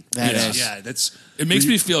maddening. That Yeah. is. Yeah, that's. It makes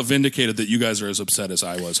me feel vindicated that you guys are as upset as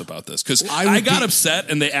I was about this. Because I I would got be- upset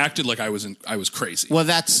and they acted like I was crazy. Well,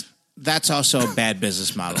 that's also a bad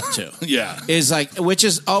business model too. Yeah. Is like, which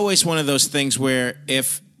is always one of those things where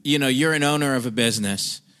if you know you're an owner of a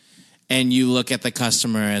business and you look at the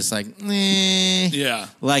customer as like, Yeah.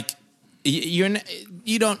 like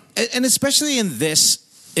you don't, and especially in this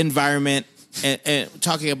environment, and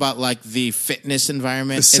talking about like the fitness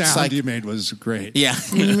environment, The sound it's like, you made was great. yeah,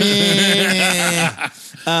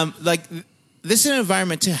 like this is an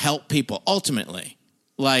environment to help people ultimately,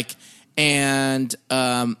 like. And,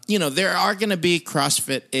 you know, there are going to be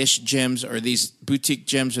CrossFit-ish gyms or these boutique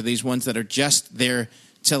gyms or these ones that are just there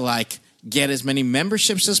to, like, get as many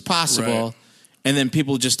memberships as possible. Right. And then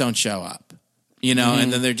people just don't show up, you know,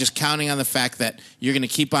 and then they're just counting on the fact that you're going to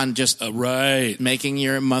keep on just Right. making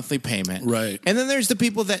your monthly payment. Right. And then there's the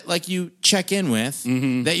people that, like, you check in with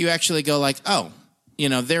that you actually go, like, oh, you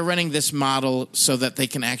know, they're running this model so that they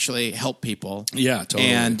can actually help people. Yeah, totally.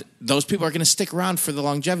 And those people are going to stick around for the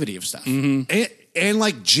longevity of stuff. And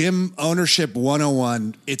like gym ownership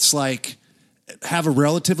 101, it's like have a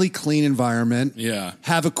relatively clean environment. Yeah.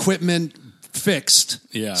 Have equipment fixed.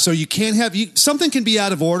 Yeah. So you can't have something can be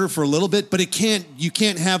out of order for a little bit, but you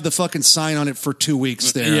can't have the fucking sign on it for 2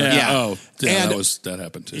 weeks there. Yeah. Yeah. Oh, yeah, And- that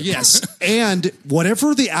happened too. Yes. And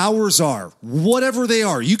whatever the hours are, whatever they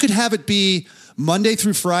are, you could have it be Monday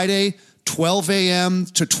through Friday, 12 a.m.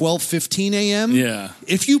 to 12:15 a.m. Yeah.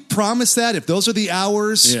 If you promise that, if those are the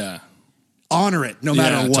hours, Yeah. honor it no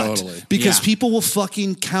matter Yeah, what. totally. Because Yeah. people will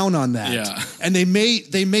fucking count on that. Yeah. And they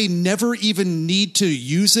may never even need to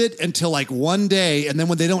use it until like one day. And then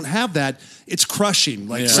when they don't have that, it's crushing.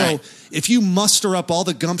 Like, Yeah. so Right. if you muster up all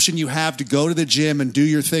the gumption you have to go to the gym and do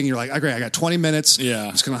your thing, you're like, okay, I got 20 minutes. Yeah.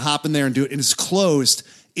 I'm just going to hop in there and do it. And it's closed.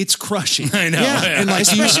 it's crushing. I know. Yeah. Yeah. And like,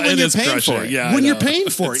 Especially when It you're is paying crushing. for it. Yeah, when I you're know. paying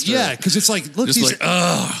for It's it, true. yeah, because it's like, look, Just these, like,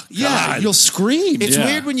 oh, yeah, God. you'll scream. It's Yeah.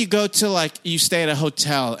 weird when you go to like you stay at a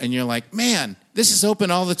hotel and you're like, man, this is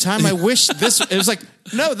open all the time. I wish this. It was like,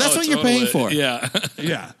 no, that's Oh, what you're paying for. Yeah.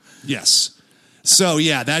 Yeah. Yes. So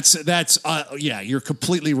yeah, that's you're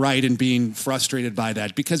completely right in being frustrated by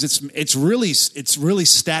that because it's really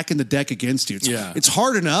stacking the deck against you. It's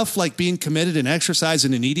hard enough like being committed and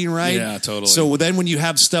exercising and eating right. Yeah, totally. So then when you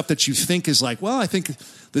have stuff that you think is like, well, I think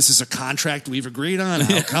this is a contract we've agreed on.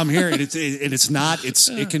 I'll come here, and it's not.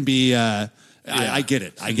 It can be. I get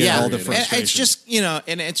it. I get all the And frustration. it's just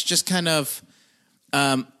and it's just kind of,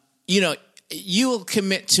 you'll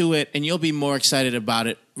commit to it and you'll be more excited about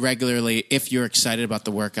it regularly if you're excited about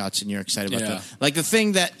the workouts and you're excited about the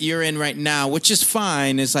thing that you're in right now, which is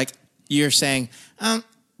fine, is like you're saying,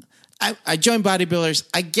 I joined bodybuilders.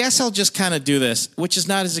 I guess I'll just kind of do this, which is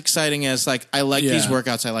not as exciting as like, I like these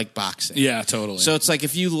workouts. I like boxing. Yeah, totally. So it's like,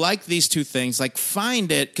 if you like these two things, like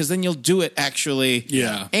find it, because then you'll do it actually.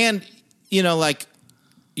 Yeah. And, like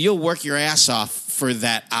you'll work your ass off for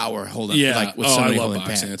that hour holding like with I somebody love holding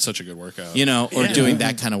boxing. pad. It's such a good workout. Or doing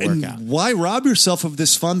that kind of workout. And why rob yourself of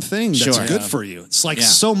this fun thing that's Sure. good Yeah. for you? It's like Yeah.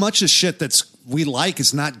 so much of shit we like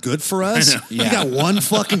is not good for us. Yeah. You got one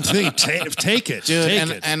fucking thing. Take it. Dude, Take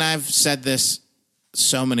and, it. and I've said this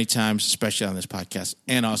so many times, especially on this podcast,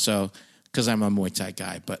 and also because I'm a Muay Thai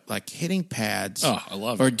guy, but like hitting pads Oh, I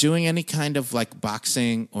love or it. doing any kind of like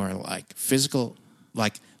boxing or like physical,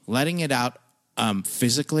 like letting it out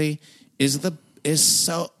physically is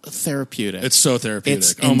so therapeutic. It's so therapeutic.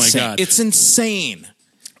 It's Oh, my insane. God. It's insane.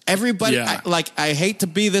 Everybody, Yeah. I hate to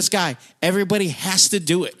be this guy. Everybody has to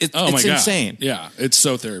do it. Oh, it's my God. insane. Yeah, it's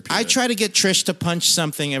so therapeutic. I try to get Trish to punch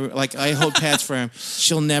something. Like I hold pads for him.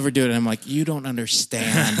 She'll never do it. I'm like, you don't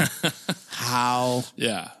understand how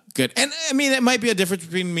Yeah. good. And I mean, it might be a difference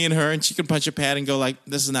between me and her. And she can punch a pad and go like,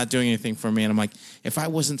 this is not doing anything for me. And I'm like, if I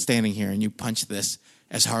wasn't standing here and you punched this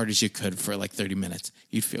as hard as you could for like 30 minutes,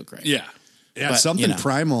 you'd feel great. Yeah. Yeah, But, something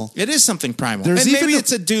primal. It is something primal. There's and even maybe the-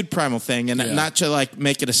 it's a dude primal thing, and Yeah. not to like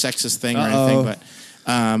make it a sexist thing or Uh-oh. anything,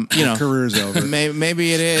 but Career's over.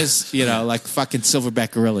 Maybe it is, like fucking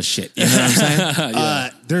silverback gorilla shit. You know what I'm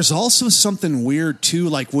saying? There's also something weird too,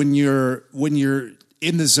 like when you're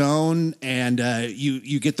in the zone and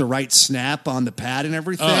you get the right snap on the pad and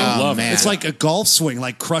everything. Oh, I love man. It's like a golf swing,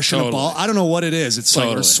 like crushing a Totally. ball. I don't know what it is. It's like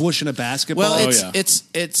or Totally. swooshing a basketball. Well, yeah.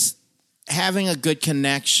 it's having a good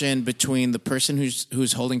connection between the person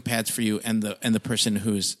who's holding pads for you and the person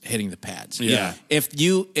who's hitting the pads. Yeah.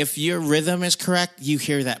 If your rhythm is correct, you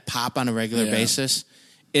hear that pop on a regular Yeah. basis.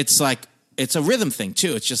 It's like it's a rhythm thing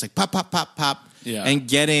too. It's just like pop, pop, pop, pop. Yeah. And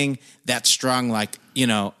getting that strong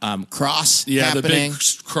cross Yeah, happening. the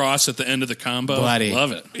big cross at the end of the combo. Buddy.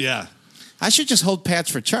 Love it. yeah. I should just hold pads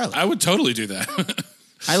for Charlie. I would totally do that.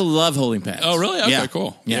 I love holding pads. Oh, really? Okay, Yeah.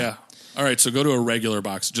 cool. Yeah. All right, so go to a regular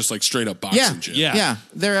box, just like straight up boxing Yeah, gym. yeah.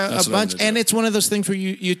 There are That's a what I'm bunch, gonna and do. it's one of those things where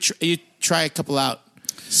you try a couple out.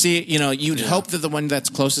 See, you'd hope that the one that's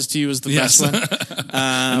closest to you is the Yes. best one.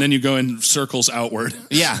 And then you go in circles outward.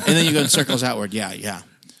 Yeah, and then you go in circles outward. Yeah, yeah.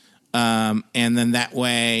 And then that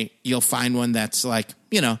way you'll find one that's like,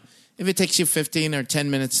 if it takes you 15 or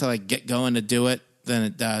 10 minutes to like get going to do it, then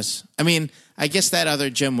it does. I mean, I guess that other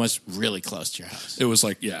gym was really close to your house. It was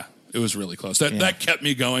like, it was really close. That kept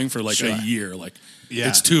me going for like Sure. a year. Like, Yeah.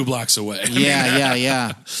 it's 2 blocks away.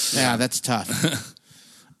 Yeah. Yeah, that's tough.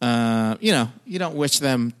 You don't wish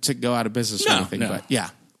them to go out of business or No, anything, no. but yeah.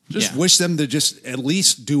 Just yeah. wish them to just at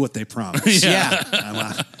least do what they promised. Yeah.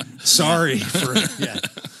 I'm sorry for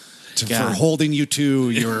for God. holding you to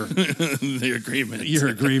your The agreement.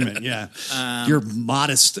 agreement. Yeah, your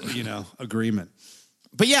modest agreement.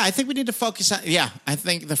 But yeah, I think we need to focus on. Yeah, I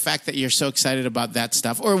think the fact that you're so excited about that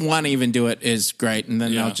stuff or want to even do it is great, and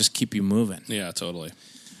then Yeah. they'll just keep you moving. Yeah, totally.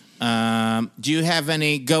 Do you have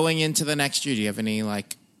any going into the next year? Do you have any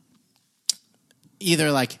like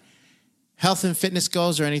either like health and fitness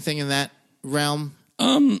goals or anything in that realm?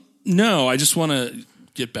 No, I just want to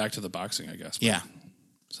get back to the boxing, I guess. Yeah.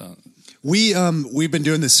 So We've been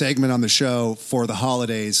doing this segment on the show for the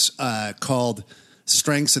holidays called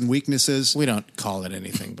Strengths and Weaknesses. We don't call it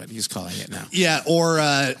anything, but he's calling it now. Yeah, or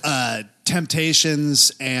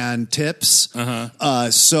temptations and tips.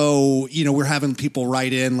 So, we're having people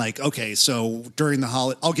write in like, okay, so during the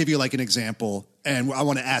holiday, I'll give you like an example. And I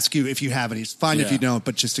want to ask you if you have any. It's fine if Yeah. you don't,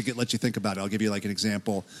 but just to let you think about it, I'll give you like an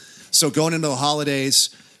example. So going into the holidays,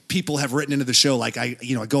 people have written into the show like I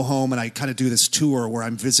go home and I kind of do this tour where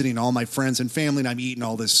I'm visiting all my friends and family and I'm eating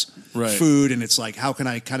all this Right. food and it's like how can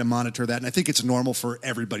I kind of monitor that? And I think it's normal for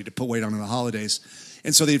everybody to put weight on in the holidays.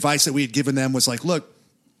 And so the advice that we had given them was like, look,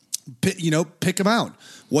 pick them out.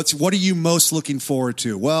 What are you most looking forward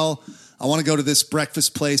to? Well, I want to go to this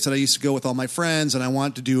breakfast place that I used to go with all my friends, and I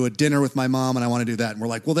want to do a dinner with my mom, and I want to do that. And we're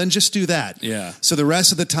like, well, then just do that. Yeah. So the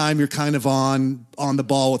rest of the time, you're kind of on the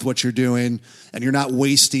ball with what you're doing, and you're not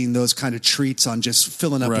wasting those kind of treats on just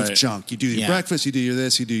filling up with junk. You do your breakfast, you do your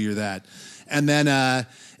this, you do your that, and then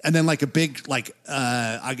like a big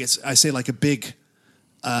I guess I say like a big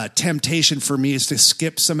temptation for me is to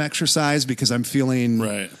skip some exercise because I'm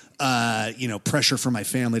feeling pressure from my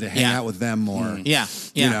family to hang out with them more. Yeah.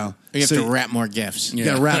 You know, you have to wrap more gifts. You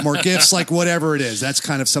got to wrap more gifts, like whatever it is. That's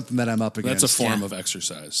kind of something that I'm up against. That's a form of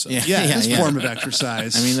exercise. So. It's a form of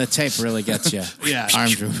exercise. I mean, the tape really gets you.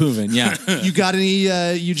 Arms are moving. Yeah. You got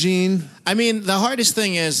any, Eugene? I mean, the hardest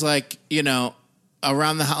thing is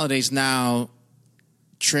around the holidays now,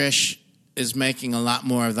 Trish is making a lot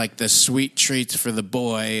more of like the sweet treats for the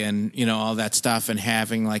boy and all that stuff, and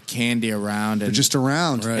having like candy around and They're just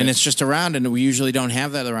around, and it's just around, and we usually don't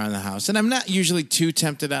have that around the house. And I'm not usually too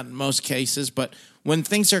tempted out in most cases, but when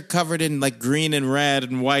things are covered in like green and red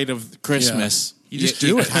and white of Christmas, you just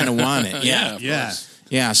do it. Kind of want it.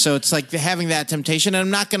 Yeah. So it's like having that temptation,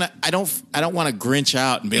 and I don't want to Grinch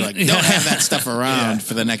out and be like, don't have that stuff around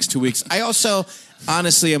for the next 2 weeks. I also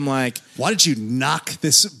honestly am like, why did you knock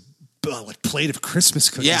this plate of Christmas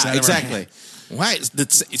cookies? Yeah, exactly. Why?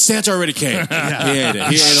 Santa already came. He ate it.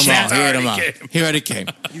 He ate them all. He already came.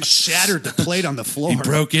 You shattered the plate on the floor. He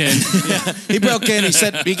broke in. He broke in.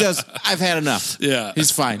 He goes, I've had enough. Yeah. He's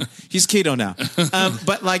fine. He's keto now.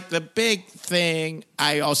 But like the big thing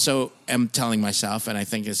I also am telling myself, and I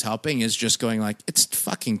think is helping, is just going like, it's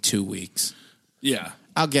fucking 2 weeks. Yeah.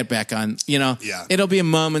 I'll get back on, it'll be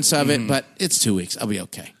moments of it, but it's 2 weeks. I'll be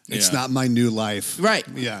okay. It's not my new life. Right.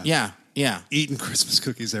 Yeah. Yeah. Eating Christmas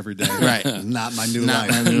cookies every day. Right. Not my new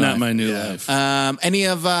life. Not my new life.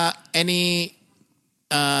 Any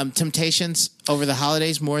temptations over the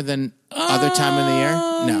holidays more than other time of the year?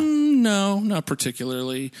 No, not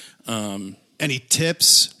particularly. Any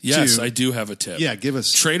tips? Yes, I do have a tip. Yeah, give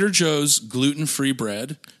us. Trader Joe's gluten-free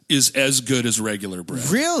bread is as good as regular bread.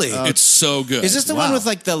 Really? It's so good. Is this the one with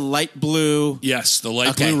like the light blue? Yes, the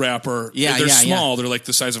light blue wrapper. Yeah, they're small. They're like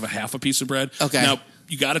the size of a half a piece of bread. Okay. Now,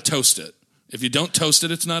 you got to toast it. If you don't toast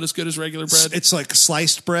it, it's not as good as regular bread. It's like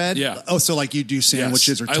sliced bread? Yeah. Oh, so like you do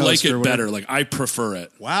sandwiches or toast? I like it or better. Like I prefer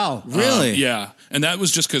it. Wow. Really? Yeah. And that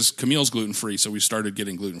was just because Camille's gluten-free, so we started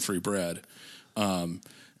getting gluten-free bread.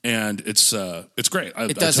 And it's great.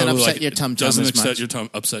 It doesn't upset your tum-tum as much.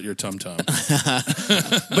 Doesn't upset your tum-tum.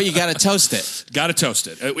 But you got to toast it. Got to toast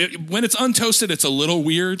it. When it's untoasted, it's a little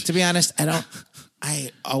weird. To be honest,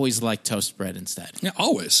 I always like toast bread instead. Yeah,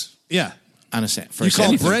 always. Yeah. Honestly,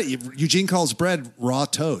 Eugene calls bread raw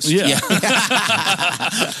toast. Yeah.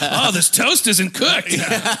 Oh, this toast isn't cooked.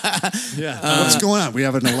 Yeah. What's going on? We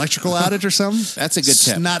have an electrical outage or something? That's a good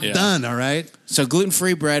tip. It's not done, all right? So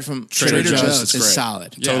gluten-free bread from Trader Joe's is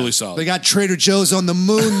solid. Yeah. Totally solid. They got Trader Joe's on the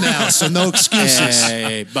moon now, so no excuses.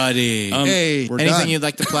 Hey, buddy. Hey, we're anything done. you'd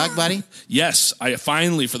like to plug, buddy? Yes, I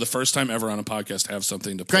finally, for the first time ever on a podcast, have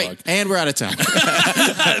something to plug. Great. And we're out of time.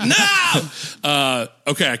 No!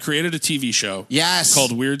 Okay, I created a TV show. Yes.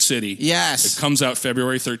 Called Weird City. Yes. It comes out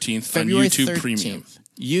February 13th on YouTube Premium.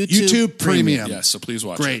 YouTube Premium. Yes, so please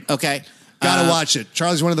watch Great. it. Okay. Gotta watch it.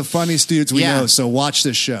 Charlie's one of the funniest dudes we know, so watch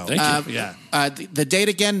this show. Thank you. The date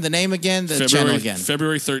again, the name again, the channel again.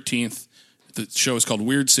 February 13th. The show is called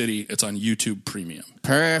Weird City. It's on YouTube Premium.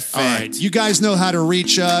 Perfect. All right. You guys know how to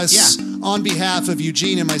reach us. Yeah. On behalf of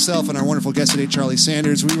Eugene and myself and our wonderful guest today, Charlie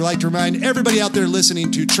Sanders, we would like to remind everybody out there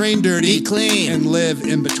listening to train dirty, eat clean, and live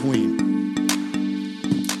in between.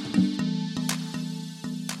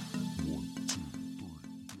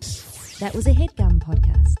 That was a HeadGum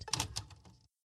podcast.